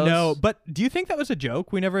 somebody else? No, but do you think that was a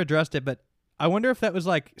joke? We never addressed it, but I wonder if that was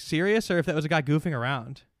like serious or if that was a guy goofing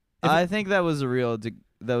around. I think that was a real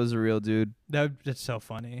dude. That's so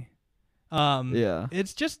funny. Yeah.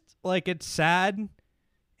 It's just like it's sad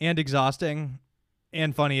and exhausting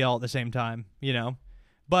and funny all at the same time, you know.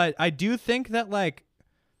 But I do think that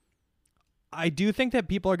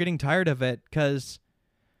people are getting tired of it because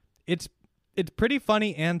it's pretty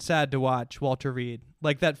funny and sad to watch Walter Reed.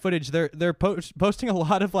 Like that footage, they're posting a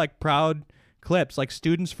lot of like proud clips, like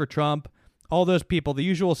Students for Trump, all those people, the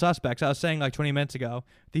usual suspects. I was saying like 20 minutes ago,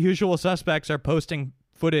 the usual suspects are posting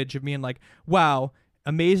footage of being like, wow,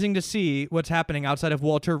 amazing to see what's happening outside of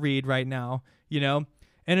Walter Reed right now, you know?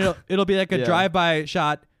 And it'll be like a Yeah. drive-by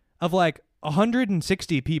shot of like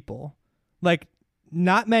 160 people. Like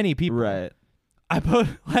not many people. Right. I put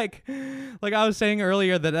like I was saying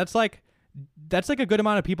earlier that's like a good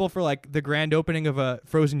amount of people for like the grand opening of a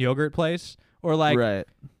frozen yogurt place, or like Right.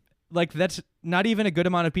 like that's not even a good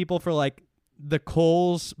amount of people for like the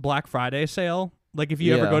Kohl's Black Friday sale. Like if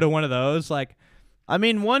you ever Yeah. go to one of those, like I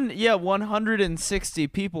mean, 160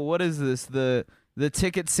 people. What is this? The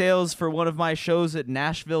ticket sales for one of my shows at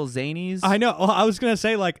Nashville Zanies? I know. Well, I was gonna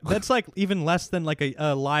say like that's like even less than like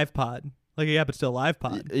a live pod. Like yeah, but still live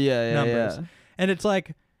pod. Yeah, numbers. yeah. And it's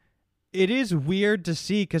like, it is weird to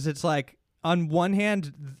see because it's like, on one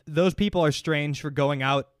hand, those people are strange for going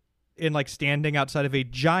out and like standing outside of a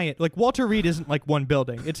giant, like Walter Reed isn't like one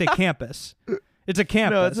building. It's a campus. It's a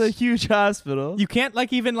campus. No, it's a huge hospital. You can't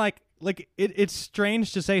like even like it's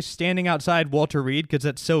strange to say standing outside Walter Reed because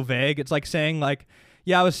it's so vague. It's like saying like,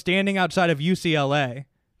 yeah, I was standing outside of UCLA.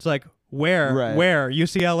 It's like, where? Right. Where?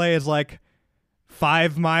 UCLA is like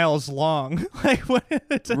 5 miles long. Like what?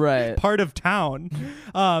 It's a Right. part of town.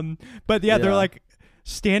 But yeah, they're Yeah. like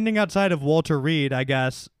standing outside of Walter Reed, I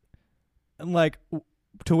guess, and like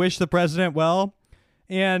to wish the president well.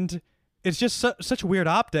 And it's just such weird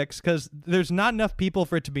optics because there's not enough people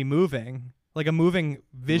for it to be moving, like a moving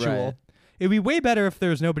visual. Right. It'd be way better if there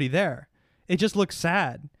was nobody there. It just looks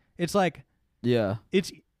sad. It's like Yeah.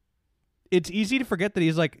 it's easy to forget that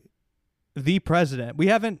he's like the president.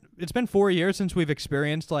 It's been 4 years since we've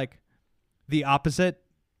experienced like the opposite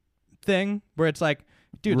thing where it's like,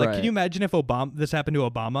 dude, like, can Right. you imagine if this happened to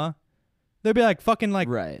Obama? There'd be like fucking like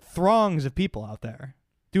Right. throngs of people out there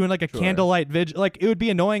doing like a Sure. candlelight vigil. Like it would be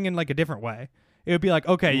annoying in like a different way. It would be like,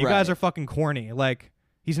 okay, you guys Right. are fucking corny. Like,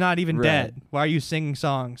 he's not even Right. dead. Why are you singing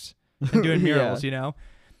songs and doing Yeah. murals, you know?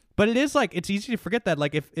 But it is like, it's easy to forget that.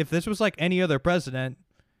 Like, if this was like any other president,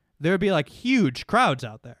 there would be like huge crowds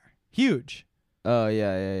out there. Huge. Oh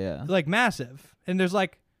yeah. Like massive. And there's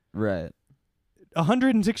like Right.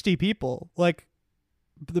 160 people. Like,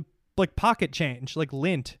 like pocket change, like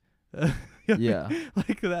lint. Yeah.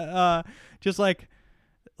 Like that, just like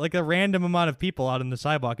a random amount of people out on the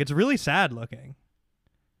sidewalk. It's really sad looking.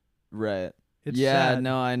 Right. It's yeah. sad.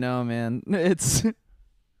 No, I know, man. It's.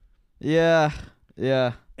 Yeah.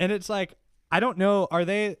 Yeah. And it's like, I don't know.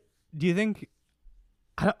 Do you think?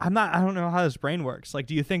 I don't know how his brain works. Like,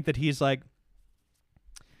 do you think that he's like,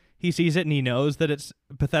 he sees it and he knows that it's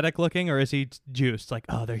pathetic looking, or is he juiced? Like,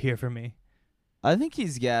 oh, they're here for me. I think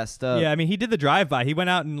he's gassed up. Yeah, I mean, he did the drive by. He went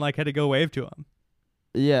out and like had to go wave to him,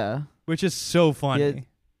 Yeah. which is so funny. Yeah.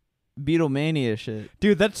 Beatlemania shit.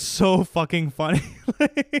 Dude, that's so fucking funny.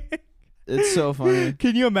 It's so funny.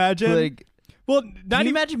 Can you imagine? Like, well, can not you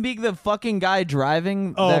even. imagine being the fucking guy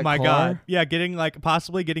driving Oh that my car? god! Yeah,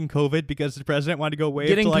 possibly getting COVID because the president wanted to go wave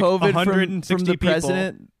Getting to like COVID 160 from the people.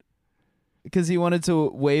 president because he wanted to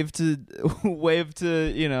wave to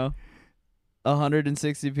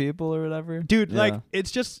 160 people or whatever. Dude, Yeah. like,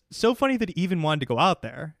 it's just so funny that he even wanted to go out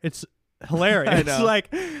there. It's hilarious. I know.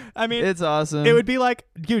 Like, I mean, It's awesome. it would be like,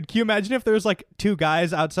 dude, can you imagine if there was like two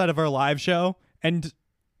guys outside of our live show, and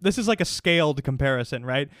this is like a scaled comparison,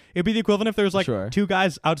 right? It'd be the equivalent if there was like Sure. two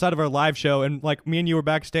guys outside of our live show, and like me and you were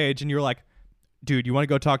backstage, and you were like, dude, you want to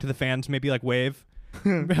go talk to the fans, maybe like wave?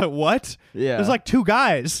 What? Yeah. There's like two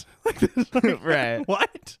guys. Right.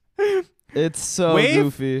 What? It's so Wave?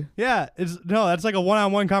 goofy. Yeah, that's like a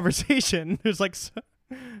one-on-one conversation. There's like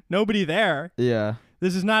nobody there. Yeah.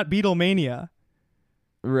 This is not Beatlemania.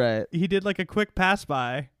 Right. He did like a quick pass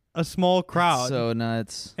by a small crowd, So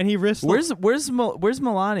nuts. and he risked. Where's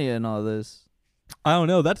Melania in all this? I don't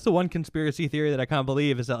know. That's the one conspiracy theory that I can't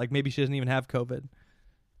believe is that like maybe she doesn't even have COVID.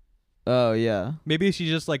 Oh yeah. Maybe she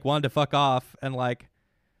just like wanted to fuck off and like,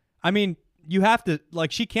 I mean, you have to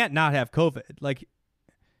like she can't not have COVID. Like,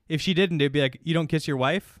 if she didn't, it'd be like, you don't kiss your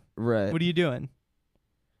wife. Right. What are you doing?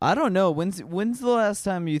 I don't know. When's the last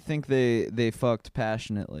time you think they fucked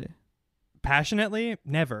passionately? Passionately?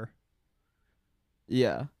 Never.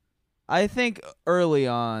 Yeah. I think early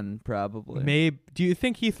on probably. Maybe. Do you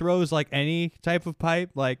think he throws like any type of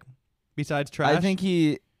pipe, like besides trash? I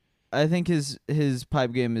think his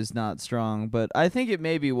pipe game is not strong, but I think it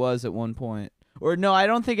maybe was at one point. Or no, I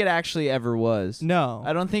don't think it actually ever was. No.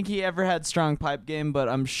 I don't think he ever had strong pipe game, but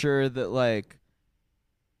I'm sure that like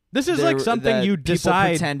This is like something that you people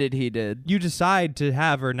decide. pretended he did. You decide to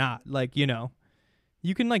have or not. Like, you know,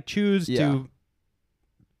 you can like choose Yeah. to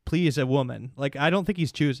please a woman. Like, I don't think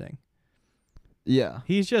he's choosing. Yeah.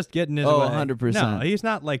 He's just getting his Oh, way. 100%. No, he's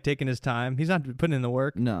not like taking his time. He's not putting in the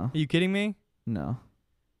work. No. Are you kidding me? No.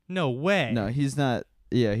 No way. No, he's not.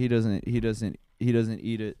 Yeah, he doesn't eat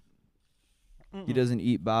it. He doesn't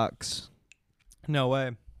eat box. No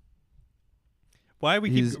way. Why do we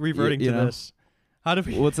He's- keep reverting you to know. this? How did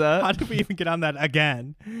we? What's that? How did we even get on that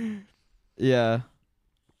again? Yeah.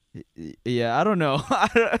 Yeah, I don't know.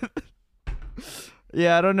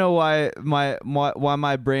 Yeah, I don't know why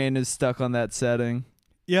my brain is stuck on that setting.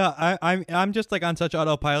 Yeah, I'm just like on such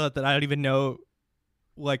autopilot that I don't even know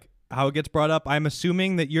like how it gets brought up. I'm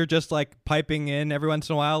assuming that you're just like piping in every once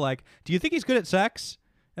in a while, like, do you think he's good at sex?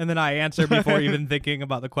 And then I answer before even thinking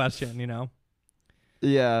about the question, you know?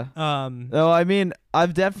 Yeah. Um, No, I mean,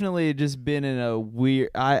 I've definitely just been in a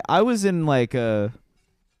weird. I was in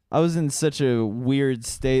such a weird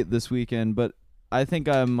state this weekend, but I think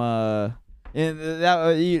I'm in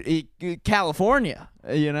that California.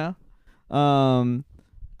 You know,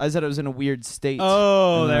 I said I was in a weird state.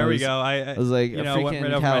 oh, and there I we was- go. I was like, you know, went freaking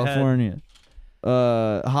right over my head. California.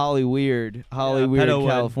 Hollyweird, Pedowood.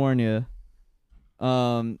 California.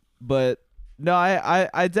 But no,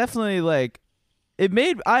 I definitely like. It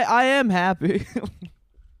made I am happy.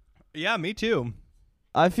 Yeah, me too.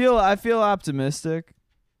 I feel optimistic.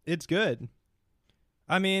 It's good.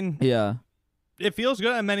 I mean, Yeah. it feels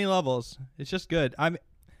good on many levels. It's just good.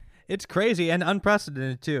 It's crazy and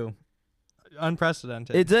unprecedented too.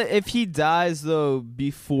 Unprecedented. If he dies though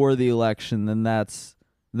before the election, then that's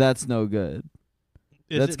no good.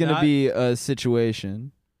 Is That's it gonna not? be a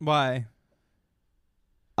situation. Why?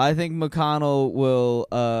 I think McConnell will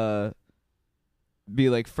be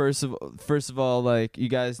like first of all, like, you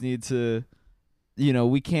guys need to, you know,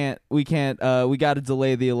 we got to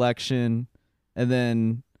delay the election, and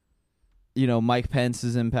then, you know, Mike Pence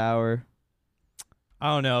is in power. I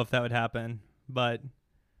don't know if that would happen, but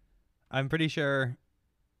I'm pretty sure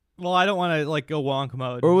Well, I don't want to like go wonk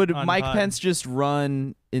mode. Or would on Mike pod. Pence just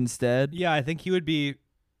run instead? Yeah, I think he would be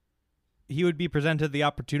presented the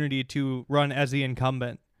opportunity to run as the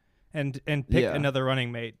incumbent and pick Yeah. another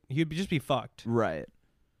running mate. He'd just be fucked. Right.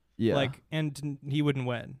 Yeah. Like, and he wouldn't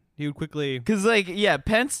win. He would quickly. Because like, yeah,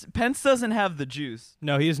 Pence doesn't have the juice.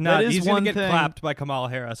 No, he's not. is He's gonna one get thing- clapped by Kamala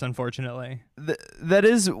Harris, unfortunately. That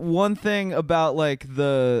is one thing about like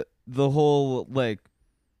the whole like,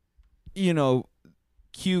 you know,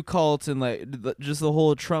 Q cult and like just the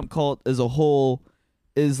whole Trump cult as a whole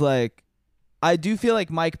is like, I do feel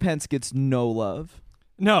like Mike Pence gets no love.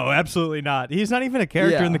 No, absolutely not. He's not even a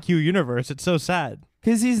character Yeah. in the Q universe. It's so sad.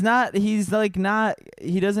 Because he doesn't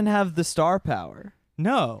have the star power.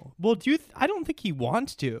 No. Well, I don't think he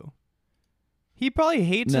wants to. He probably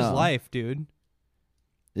hates his No. life, dude.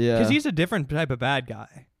 Yeah. Because he's a different type of bad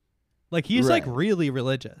guy. Like, he's like Right. really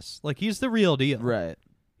religious. Like, he's the real deal. right.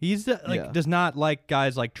 He's like Yeah. does not like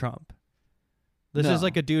guys like Trump. This is No.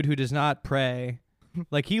 like a dude who does not pray.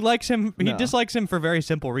 Like, he likes him. He No. dislikes him for very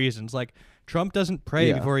simple reasons. Like, Trump doesn't pray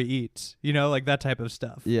Yeah. before he eats. You know, like that type of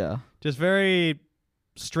stuff. Yeah. Just very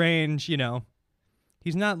strange, you know.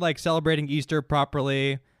 He's not like celebrating Easter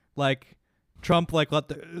properly. Like Trump, like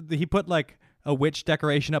he put like a witch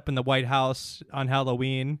decoration up in the White House on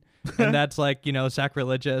Halloween, and that's like, you know,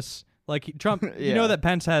 sacrilegious. Like Trump, you know Yeah. that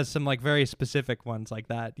Pence has some like very specific ones like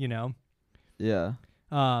that, you know. Yeah.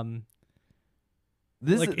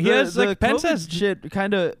 This Like, he has, like, Pence COVID has- shit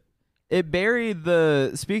kind of it buried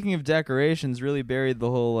the. Speaking of decorations, really buried the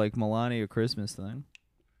whole like Melania Christmas thing.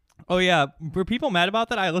 Oh yeah, were people mad about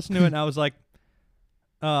that? I listened to it and I was like,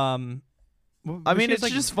 I mean, it's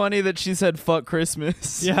like, just funny that she said "fuck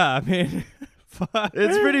Christmas." yeah. I mean, fuck.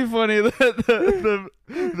 It's pretty funny that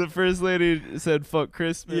the first lady said "fuck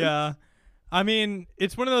Christmas." Yeah, I mean,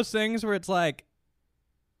 it's one of those things where it's like,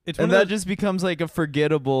 it's one and of that those, just becomes like a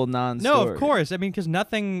forgettable non-story. no, of course. I mean, because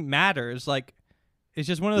nothing matters. Like, it's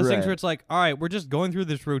just one of those things Right. where it's like, all right, we're just going through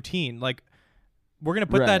this routine. Like, we're gonna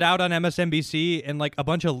put Right. that out on MSNBC, and like a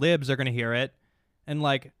bunch of libs are gonna hear it, and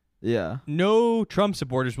like Yeah. no Trump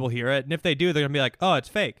supporters will hear it, and if they do, they're gonna be like, oh, it's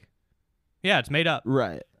fake. Yeah, it's made up.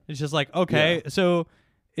 Right. It's just like, okay, so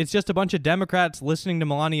it's just a bunch of Democrats listening to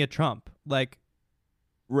Melania Trump, like,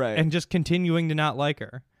 Right. and just continuing to not like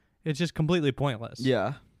her. It's just completely pointless.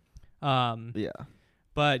 yeah. Yeah.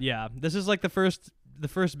 But yeah, this is like the first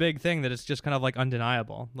big thing that it's just kind of like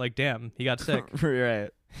undeniable. Like, damn, he got sick. Right.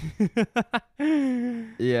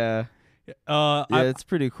 Yeah. Yeah, Yeah, it's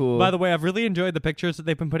pretty cool. by the way, I've really enjoyed the pictures that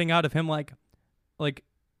they've been putting out of him like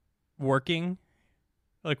working,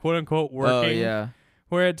 like quote unquote working. Oh yeah.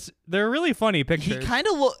 Where they're really funny He pictures. kind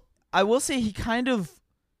of I will say he kind of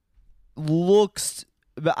looks,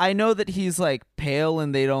 but I know that he's like pale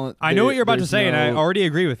and they don't. I know what you're about to there's say, and I no- already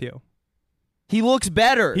agree with you. He looks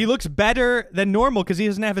better. He looks better than normal because he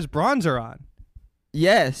doesn't have his bronzer on.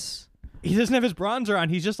 Yes. He doesn't have his bronzer on.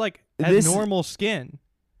 He's just like has This- normal skin.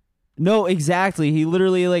 No, exactly. He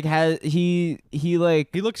literally like has he like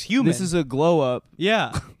He looks human. this is a glow up.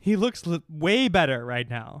 yeah. He looks way better right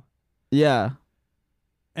now. Yeah.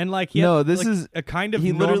 And like he No, had, this like, is- a kind of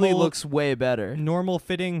He literally normal- looks way better. normal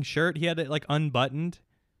fitting shirt. He had it like unbuttoned.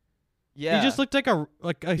 Yeah. He just looked like a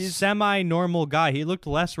He's- semi normal guy. He looked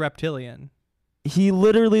less reptilian. He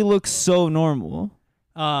literally looks so normal.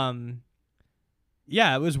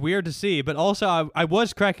 Yeah, it was weird to see, but also I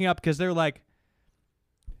was cracking up because they're like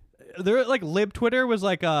lib Twitter was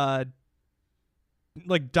like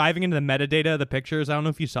diving into the metadata of the pictures. I don't know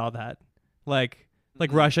if you saw that. Like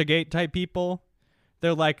Russiagate type people.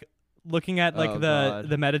 They're like looking at like Oh, the God.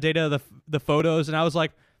 metadata of the photos, and I was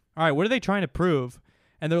like, all right, what are they trying to prove?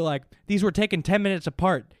 And they're like, these were taken 10 minutes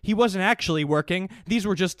apart. He wasn't actually working. These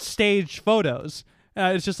were just staged photos.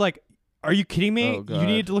 It's just like, are you kidding me? Oh, You God.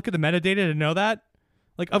 need to look at the metadata to know that?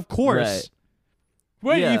 Like, of course. Right.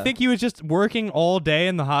 What, Yeah. you think he was just working all day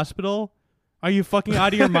in the hospital? Are you fucking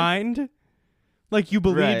out of your mind? Like, you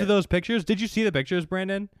believed Right. those pictures? Did you see the pictures,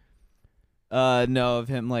 Brandon? No, of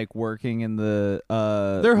him like working in the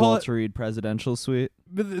They're Walter Reed presidential suite.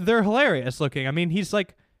 They're hilarious looking. I mean, he's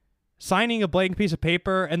like signing a blank piece of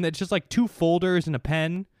paper, and it's just like two folders and a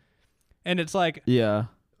pen. And it's like, Yeah.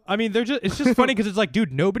 I mean, it's just funny because it's like,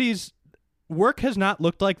 dude, nobody's work has not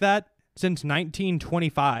looked like that since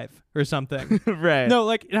 1925 or something. Right. No,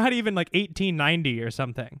 like not even like 1890 or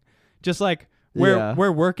something. Just like where Yeah.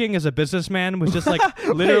 working as a businessman was just like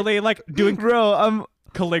literally like doing Bro,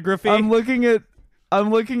 calligraphy. I'm looking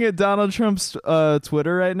at Donald Trump's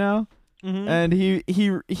Twitter right now, Mhm. and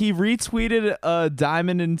he retweeted a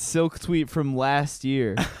Diamond and Silk tweet from last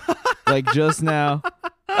year, like just now.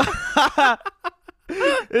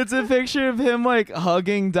 It's a picture of him like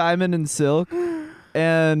hugging Diamond and Silk,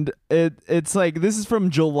 and it's like this is from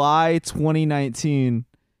July 2019,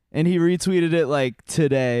 and he retweeted it like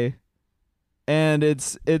today, and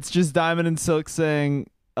it's just Diamond and Silk saying,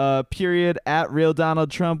 period at real Donald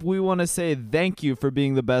Trump. We want to say thank you for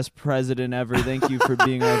being the best president ever. Thank you for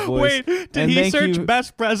being our voice. Wait, did and he thank search you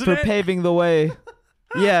best president? for paving the way.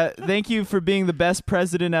 Yeah, thank you for being the best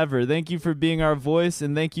president ever. Thank you for being our voice,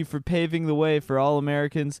 and thank you for paving the way for all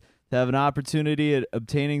Americans to have an opportunity at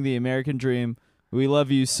obtaining the American dream. We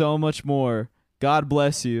love you so much more. God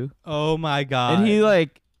bless you. Oh my God. And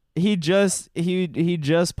he just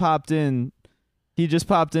popped in. He just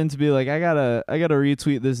popped in to be like, I gotta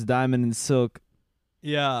retweet this Diamond and Silk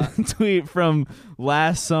Yeah. tweet from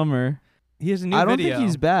last summer. He has a new I don't video. think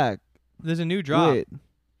he's back. There's a new drop. Wait.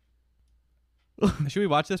 Should we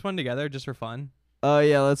watch this one together just for fun? Oh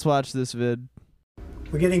yeah, let's watch this vid.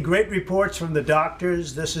 We're getting great reports from the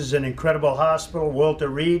doctors. This is an incredible hospital, Walter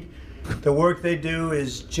Reed. The work they do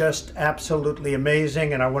is just absolutely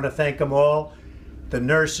amazing, and I want to thank them all, the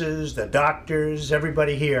nurses, the doctors,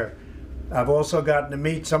 everybody here. I've also gotten to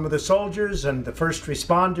meet some of the soldiers and the first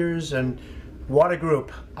responders, and what a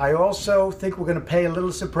group. I also think we're going to pay a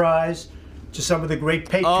little surprise to some of the great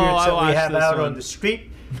patriots that we have out on the street.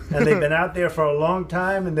 And they've been out there for a long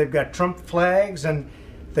time, and they've got Trump flags, and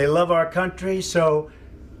they love our country. So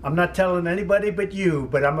I'm not telling anybody but you,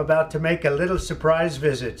 but I'm about to make a little surprise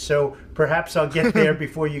visit. So perhaps I'll get there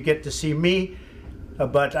before you get to see me.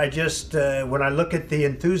 But I just, when I look at the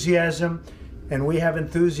enthusiasm, and we have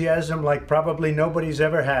enthusiasm like probably nobody's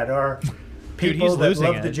ever had. Our people that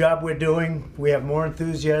love the job we're doing, we have more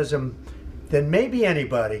enthusiasm than maybe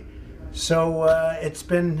anybody. So it's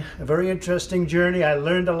been a very interesting journey. I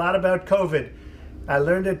learned a lot about COVID. I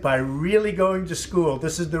learned it by really going to school.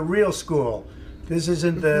 This is the real school. This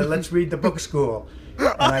isn't the let's read the book school.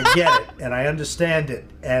 And I get it, and I understand it.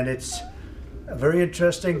 And it's a very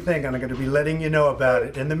interesting thing, and I'm going to be letting you know about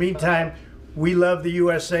it. In the meantime, we love the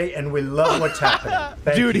USA, and we love what's happening.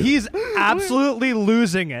 Thank Dude, you. he's absolutely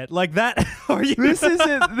losing it. Like that. Are you? This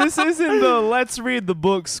isn't the let's read the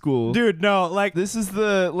book school. Dude, no. Like This is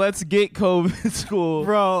the let's get COVID school.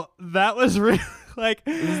 bro, that was really like.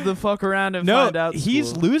 This is the fuck around and No, find out he's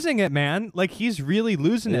school. losing it, man. Like he's really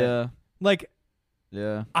losing it. Yeah. Like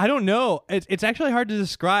Yeah. I don't know. It's actually hard to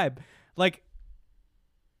describe. Like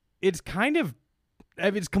it's kind of,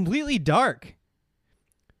 it's completely dark.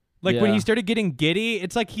 Like when Yeah. he started getting giddy,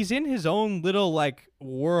 it's like he's in his own little like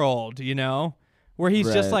world, you know, where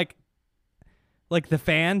he's just Right. like the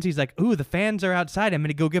fans. He's like, ooh, the fans are outside. I'm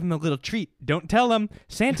gonna go give them a little treat. Don't tell them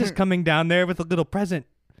Santa's coming down there with a little present.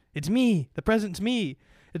 It's me. The present's me.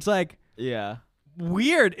 It's like Yeah.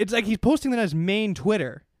 weird. It's like he's posting that on his main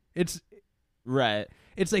Twitter. It's Right.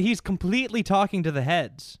 like he's completely talking to the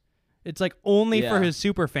heads. It's like only for Yeah. his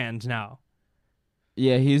super fans now.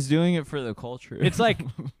 Yeah, he's doing it for the culture. It's like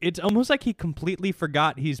it's almost like he completely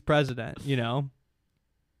forgot he's president, you know?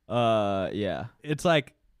 Yeah. It's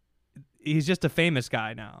like he's just a famous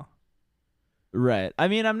guy now. Right. I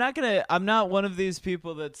mean, I'm not one of these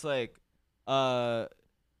people that's like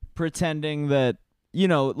pretending that, you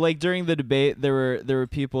know, like during the debate there were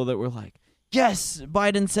people that were like, "Yes,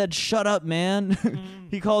 Biden said shut up, man."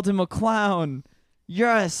 He called him a clown.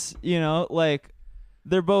 Yes, you know, like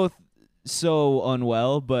they're both so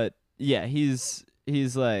unwell, but yeah, he's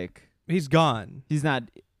like He's gone. he's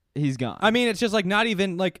gone. I mean, it's just like not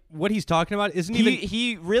even like what he's talking about isn't even.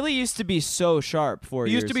 he really used to be so sharp 4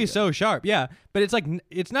 He years used to be ago. so sharp, yeah. But it's like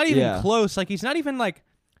it's not even Yeah. close. Like he's not even like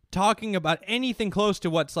talking about anything close to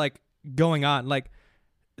what's like going on. Like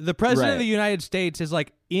the president of Right. the United States is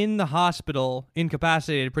like in the hospital,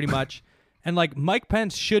 incapacitated pretty much, and like Mike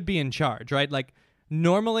Pence should be in charge, right? Like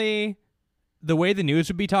normally, the way the news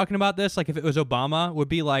would be talking about this, like if it was Obama, would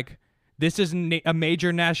be like this is a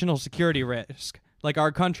major national security risk. Like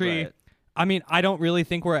our country. Right. I mean, I don't really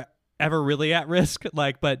think we're ever really at risk.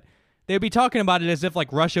 Like, but they'd be talking about it as if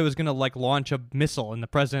like Russia was gonna like launch a missile and the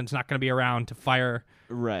president's not gonna be around to fire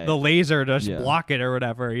Right. the laser to Yeah. block it or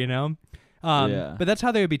whatever, you know? Yeah. But that's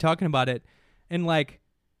how they would be talking about it. And like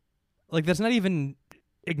that's not even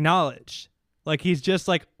acknowledged. Like he's just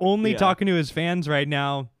like only Yeah. talking to his fans right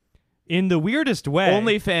now in the weirdest way.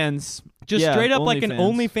 OnlyFans. just Yeah, straight up like an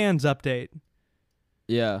OnlyFans. OnlyFans update.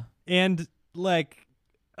 Yeah. And like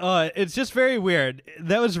it's just very weird.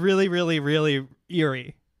 That was really, really, really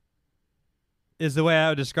eerie is the way I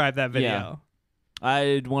would describe that video.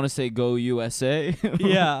 I'd want to say go USA.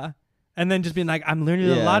 Yeah. And then just being like, I'm learning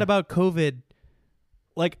a Yeah. lot about COVID.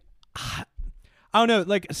 Like, I don't know.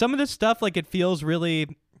 Like, some of this stuff, like, it feels really...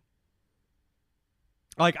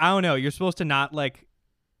 like, I don't know, you're supposed to not like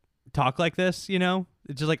talk like this, you know?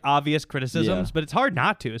 It's just like obvious criticisms, Yeah. but it's hard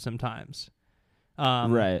not to sometimes.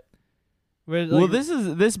 Right. Where, Well,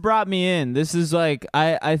 like, this brought me in. This is like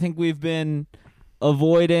I think we've been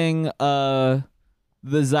avoiding the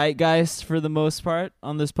zeitgeist for the most part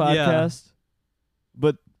on this podcast.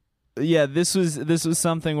 But yeah, this was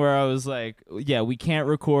something where I was like, yeah, we can't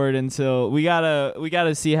record until we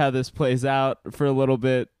gotta see how this plays out for a little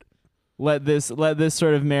bit. Let this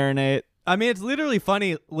sort of marinate. I mean, it's literally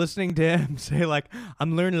funny listening to him say like,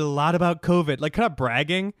 "I'm learning a lot about COVID," like kind of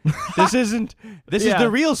bragging. This is Yeah. the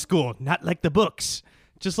real school, not like the books.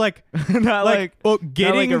 Just like Not like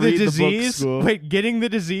getting a the read the book disease. school. Wait, getting the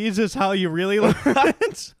disease is how you really learn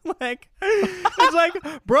it. Like, it's like,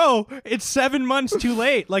 bro, it's 7 months too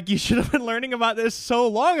late. Like, you should have been learning about this so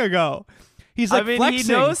long ago. He's like I mean, flexing.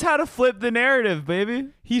 he knows how to flip the narrative, baby.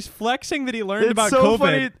 He's flexing that he learned It's about so COVID.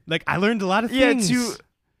 funny. Like, I learned a lot of Yeah, things. to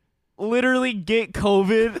literally get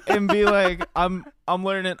COVID and be like, I'm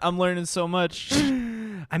learning so much.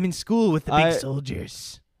 I'm in school with the big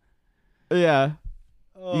soldiers. Yeah.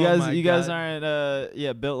 Oh You guys God.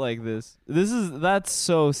 aren't built like this. That's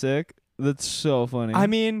so sick. That's so funny. I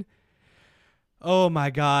mean, oh my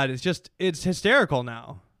God, it's hysterical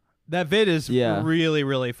now. That vid is Yeah. really,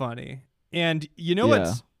 really funny. And you know Yeah.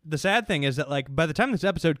 what's the sad thing is that like by the time this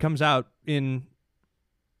episode comes out in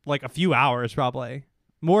like a few hours, probably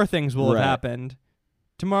more things will have Right. happened.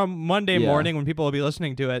 Tomorrow, Monday Yeah. morning, when people will be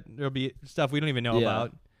listening to it, there'll be stuff we don't even know Yeah.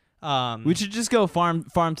 about. we should just go farm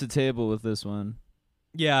to table with this one.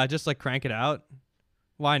 Yeah, just like crank it out.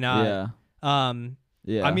 Why not? Yeah.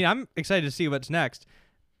 Yeah. I mean, I'm excited to see what's next.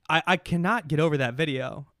 I cannot get over that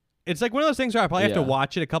video. It's like one of those things where I probably have to Yeah.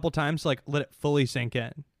 watch it a couple times to like let it fully sink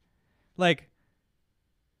in. Like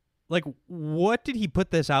what did he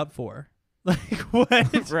put this out for? Like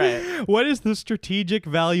what? Right. What is the strategic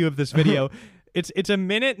value of this video? It's a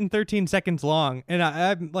minute and 13 seconds long, and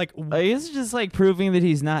I'm like, I guess it's just like proving that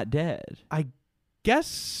he's not dead. I guess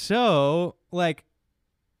so. Like,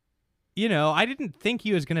 you know, I didn't think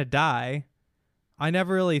he was gonna die. I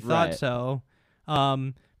never really thought Right. so.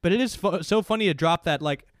 But it is so funny to drop that.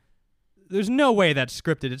 Like, there's no way that's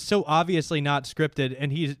scripted. It's so obviously not scripted,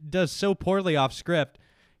 and he does so poorly off script.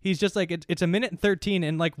 He's just like, it's a minute and 13,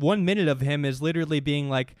 and like 1 minute of him is literally being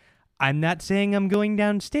like, I'm not saying I'm going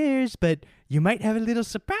downstairs, but you might have a little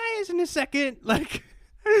surprise in a second. Like,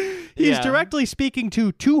 he's Yeah. directly speaking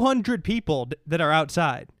to 200 people that are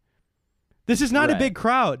outside. This is not a Right. big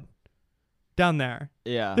crowd down there.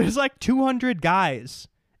 Yeah. There's like 200 guys.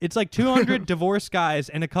 It's like 200 divorced guys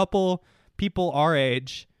and a couple people our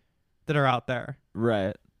age that are out there.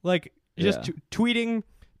 Right. Like, just Yeah. tweeting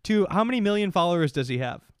to how many million followers does he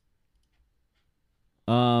have?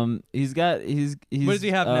 He's what does he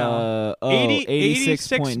have now?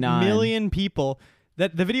 86.9 million people.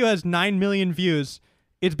 That the video has 9 million views.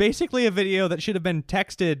 It's basically a video that should have been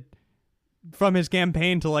texted from his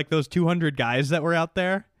campaign to like those 200 guys that were out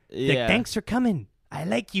there. Like, Yeah. thanks for coming. I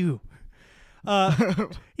like you.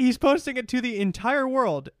 He's posting it to the entire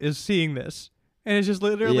world is seeing this. And it's just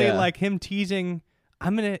literally Yeah. like him teasing,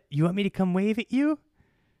 you want me to come wave at you?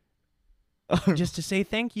 Just to say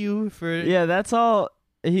thank you for. Yeah, that's all.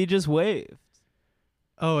 He just waved.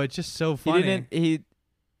 Oh, it's just so He funny. didn't.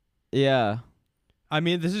 Yeah. I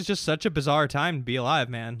mean, this is just such a bizarre time to be alive,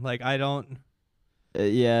 man. Like, I don't.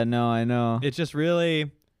 Yeah. No, I know. It's just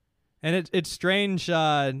really, and it's strange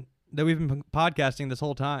that we've been podcasting this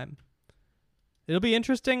whole time. It'll be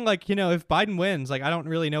interesting, like, you know, if Biden wins, like, I don't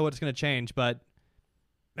really know what's going to change, but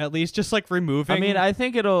at least just like removing. I mean, I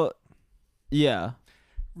think it'll. Yeah.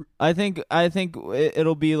 I think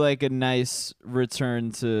it'll be like a nice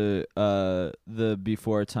return to the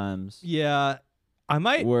before times. yeah, I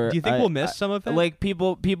might. Where Do you think I- we'll miss some of it? Like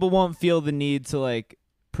people won't feel the need to like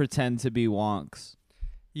pretend to be wonks.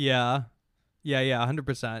 yeah,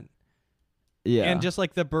 100%. Yeah. And just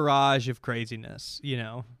like the barrage of craziness, you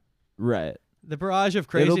know, right. the barrage of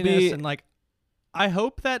It'll craziness, be- and like, I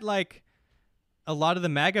hope that like a lot of the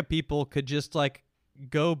MAGA people could just like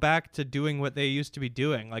go back to doing what they used to be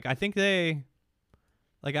doing. Like, I think I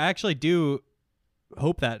actually do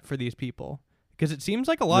hope that for these people, because it seems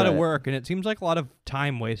like a lot of Right. work and it seems like a lot of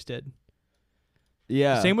time wasted.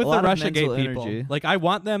 Yeah. Same with a the lot of Russiagate mental people. energy. Like, I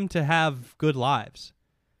want them to have good lives.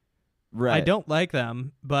 Right. I don't like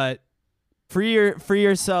them, but free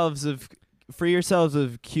yourselves of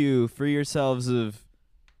Q. Free yourselves of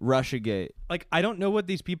Russiagate. like, I don't know what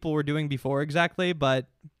these people were doing before exactly, but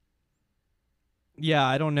yeah,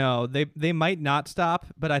 I don't know. They might not stop,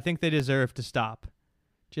 but I think they deserve to stop.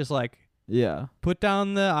 Just like Yeah. put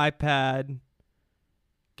down the iPad,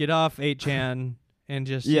 get off 8chan, and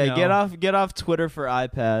just Yeah, you know, get off Twitter for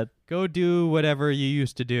iPad. go do whatever you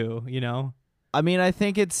used to do, you know? I mean, I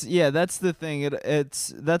think that's the thing.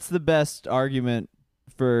 That's the best argument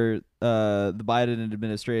for the Biden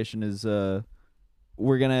administration is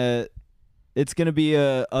it's gonna be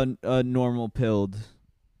a normal pilled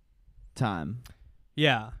time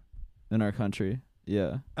Yeah. in our country.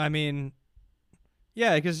 Yeah. I mean,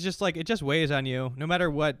 yeah, because it's just like it just weighs on you no matter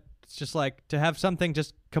what. It's just like to have something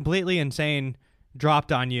just completely insane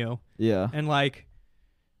dropped on you, Yeah. and like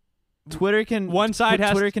Twitter can one side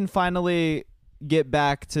has Twitter can finally get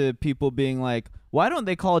back to people being like, why don't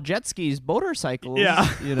they call jet skis motorcycles? Yeah.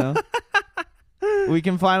 You know? We're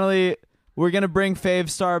gonna bring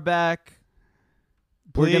Favestar back.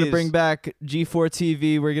 We're gonna Please. bring back G4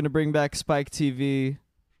 TV. We're gonna bring back Spike TV.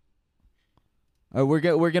 We're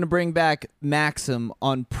gonna bring back Maxim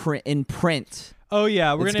on in print. Oh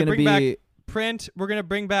yeah, we're It's gonna gonna bring back be- print. We're gonna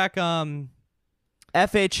bring back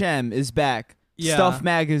FHM is back. Yeah. Stuff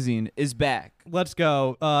Magazine is back. let's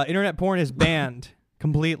go. Internet porn is banned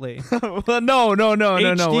completely. Well, no. We're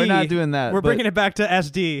HD, not doing that. We're but- bringing it back to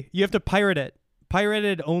SD. You have to pirate it.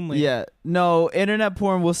 Pirated only. Yeah. No, internet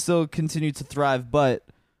porn will still continue to thrive, but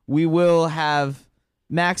we will have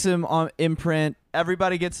Maxim on imprint.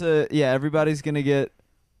 Everybody's gonna get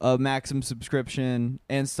a Maxim subscription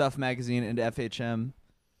and Stuff Magazine and FHM.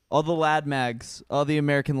 All the lad mags, all the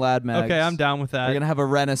American lad mags. Okay, I'm down with that. We're gonna have a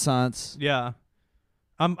renaissance. Yeah,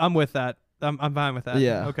 I'm with that. I'm fine with that.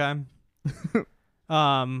 Yeah. Okay.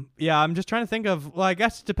 Yeah, I'm just trying to think of. Well, I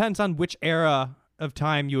guess it depends on which era of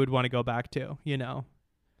time you would want to go back to. You know,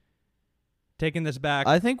 taking this back.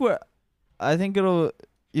 I think it'll.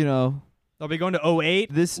 I'll be going to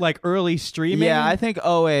 08. This- like early streaming. Yeah, I think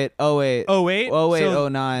 08. 08. 08, So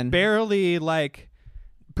 09. barely like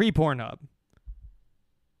pre-Pornhub.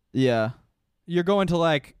 Yeah. You're going to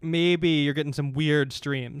like maybe you're getting some weird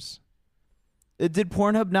streams. Did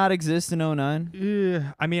Pornhub not exist in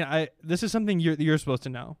 09? I mean, this is something you're supposed to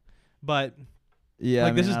know, but Yeah.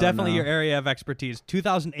 like this is I don't definitely know. your area of expertise.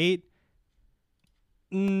 2008.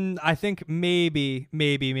 I think maybe.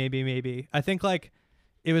 I think like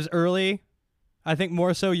it was early. I think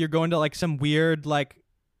more so you're going to like some weird like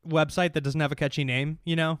website that doesn't have a catchy name,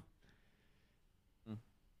 you know?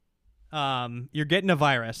 You're getting a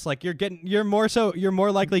virus. Like you're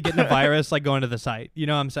more likely getting a virus like going to the site. You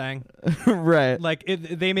know what I'm saying? Right. Like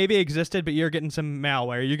they maybe existed, but you're getting some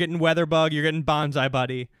malware. You're getting Weatherbug. You're getting Bonsai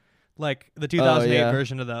Buddy, like the 2008 yeah.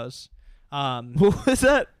 version of those. What was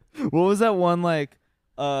that? What was that one like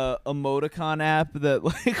emoticon app that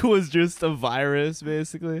like was just a virus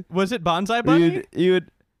basically? Was it Bonsai Buddy?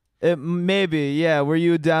 Maybe, yeah, where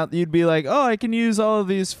you'd be like, "Oh, I can use all of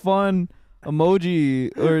these fun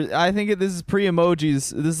emoji," or I think this is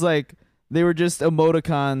pre-emojis. This is like they were just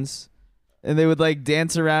emoticons and they would like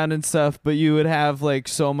dance around and stuff, but you would have like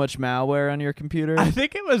so much malware on your computer. I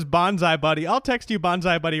think it was Bonsai Buddy. I'll text you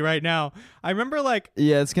Bonsai Buddy right now. I remember like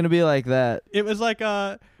Yeah, it's going to be like that. it was like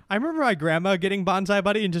I remember my grandma getting Bonsai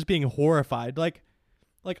Buddy and just being horrified. Like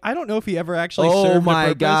I don't know if he ever actually Oh served a my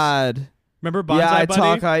purpose. god. Remember Bonsai Yeah, I Buddy?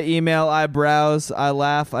 talk, I email, I browse, I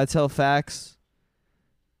laugh, I tell facts.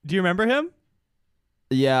 Do you remember him?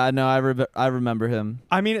 Yeah, I know. I remember him.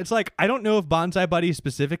 I mean, it's like I don't know if Bonsai Buddy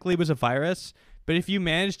specifically was a virus, but if you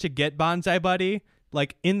managed to get Bonsai Buddy,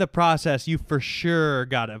 like in the process, you for sure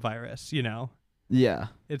got a virus, you know? Yeah.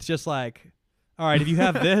 It's just like, all right, if you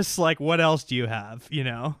have this, like what else do you have, you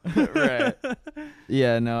know? Right.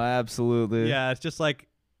 Yeah, no, absolutely. Yeah, it's just like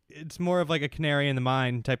it's more of like a canary in the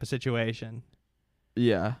mine type of situation.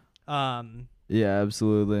 Yeah. Yeah,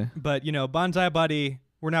 absolutely. But you know, Bonsai Buddy,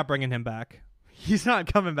 we're not bringing him back. He's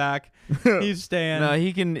not coming back. He's staying. No,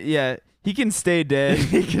 he can stay dead.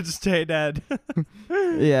 He could stay dead.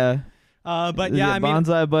 Yeah. But yeah, I mean,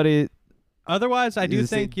 Bonsai Buddy. otherwise, I do is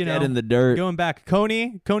think you dead know in the dirt. going back.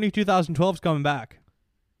 Coney 2012 is coming back.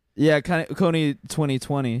 Yeah, kind of Coney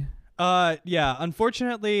 2020. Yeah.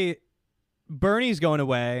 Unfortunately, Bernie's going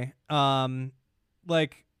away.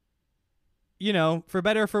 Like, you know, for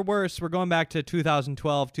better or for worse, we're going back to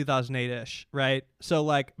 2012, 2008-ish, right? So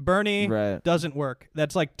like Bernie Right. doesn't work.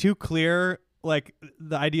 That's like too clear. Like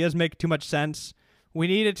the ideas make too much sense. We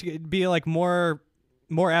need it to be like more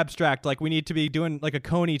abstract. Like we need to be doing like a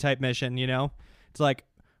Coney type mission, you know? It's like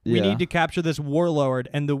we Yeah. need to capture this warlord,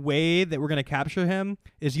 and the way that we're going to capture him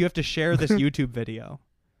is you have to share this YouTube video.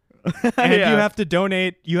 And Yeah. you have to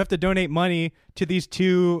donate money to these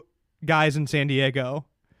two guys in San Diego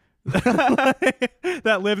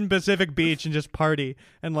that live in Pacific Beach and just party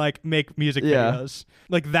and like make music Yeah. videos.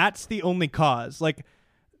 Like that's the only cause. Like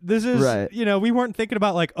this is Right. you know, we weren't thinking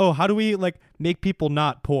about like, oh, how do we like make people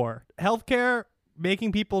not poor? Healthcare,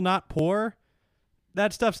 making people not poor,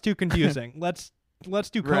 that stuff's too confusing. Let's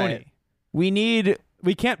do Coney. Right.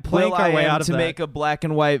 We can't plank Will our way I Am out of to that. make a black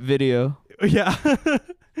and white video. Yeah.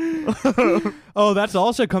 Oh, that's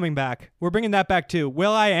also coming back. We're bringing that back too.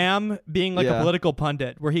 Will I Am being like a political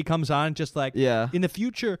pundit where he comes on just like, in the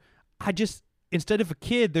future, instead of a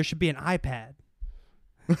kid, there should be an iPad.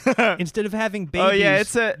 Instead of having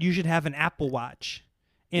babies, you should have an Apple Watch.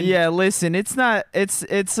 And listen, it's not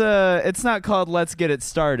called Let's Get It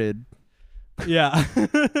Started. Yeah.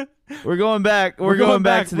 We're going back. We're going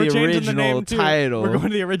back to the changing original the name too. title. We're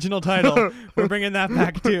going to the original title. We're bringing that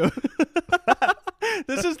back too.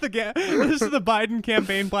 This is the Biden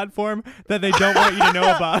campaign platform that they don't want you to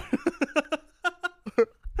know about.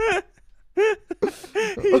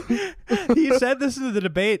 He said this is the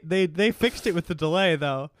debate. They fixed it with the delay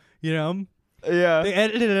though. You know. Yeah. They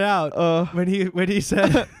edited it out when he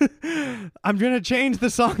said, "I'm gonna change the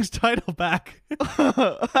song's title back."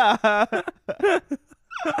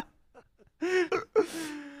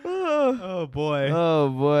 Oh boy. Oh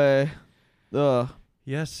boy. Ugh.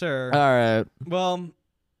 Yes, sir. All right.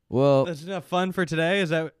 Well, that's enough fun for today. Is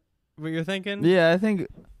that what you're thinking? Yeah, I think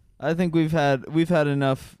we've had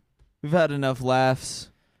enough. We've had enough laughs.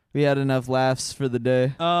 We had enough laughs for the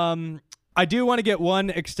day. I do want to get one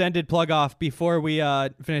extended plug off before we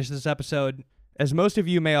finish this episode. As most of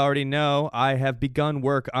you may already know, I have begun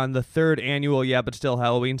work on the 3rd annual Yeah But Still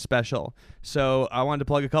Halloween special. So I wanted to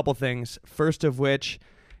plug a couple things. First of which,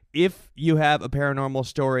 if you have a paranormal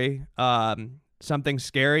story, something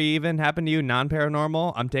scary even happened to you,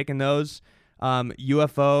 non-paranormal, I'm taking those.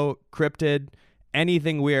 UFO, cryptid,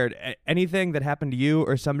 anything weird, anything that happened to you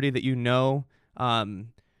or somebody that you know.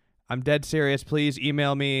 I'm dead serious. Please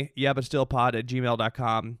email me,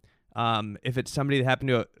 yeahbutstillpod@gmail.com. If it's somebody that happened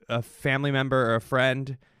to a family member or a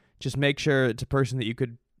friend, just make sure it's a person that you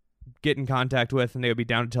could get in contact with and they would be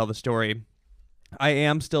down to tell the story. I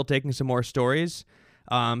am still taking some more stories,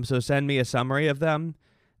 so send me a summary of them.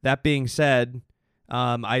 That being said,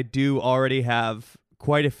 I do already have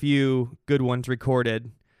quite a few good ones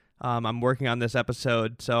recorded. I'm working on this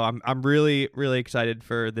episode, so I'm really, really excited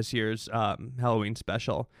for this year's Halloween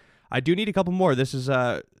special. I do need a couple more. This is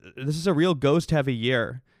a real ghost-heavy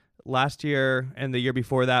year. Last year and the year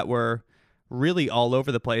before that were really all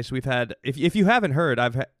over the place. We've had, if you haven't heard,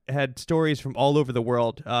 I've had stories from all over the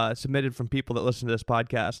world submitted from people that listen to this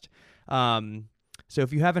podcast. So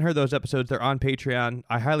if you haven't heard those episodes, they're on Patreon.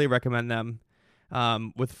 I highly recommend them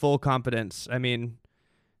with full confidence. I mean,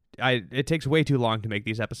 it takes way too long to make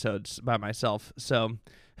these episodes by myself. So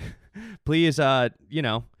please,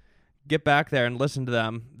 get back there and listen to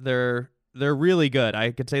them. They're really good.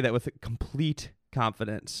 I could say that with complete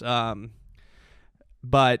confidence.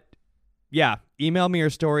 But yeah, email me your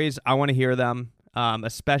stories. I want to hear them,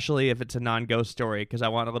 especially if it's a non-ghost story, because I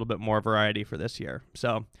want a little bit more variety for this year.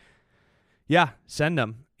 So yeah, send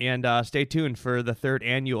them, and stay tuned for the 3rd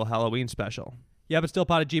annual Halloween special.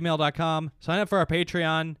 yeahbutstillpod@gmail.com. Sign up for our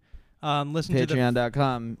Patreon. Listen to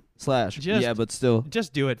Patreon.com/yeahbutstill.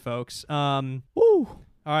 Just do it, folks. Woo!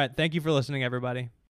 All right. Thank you for listening, everybody.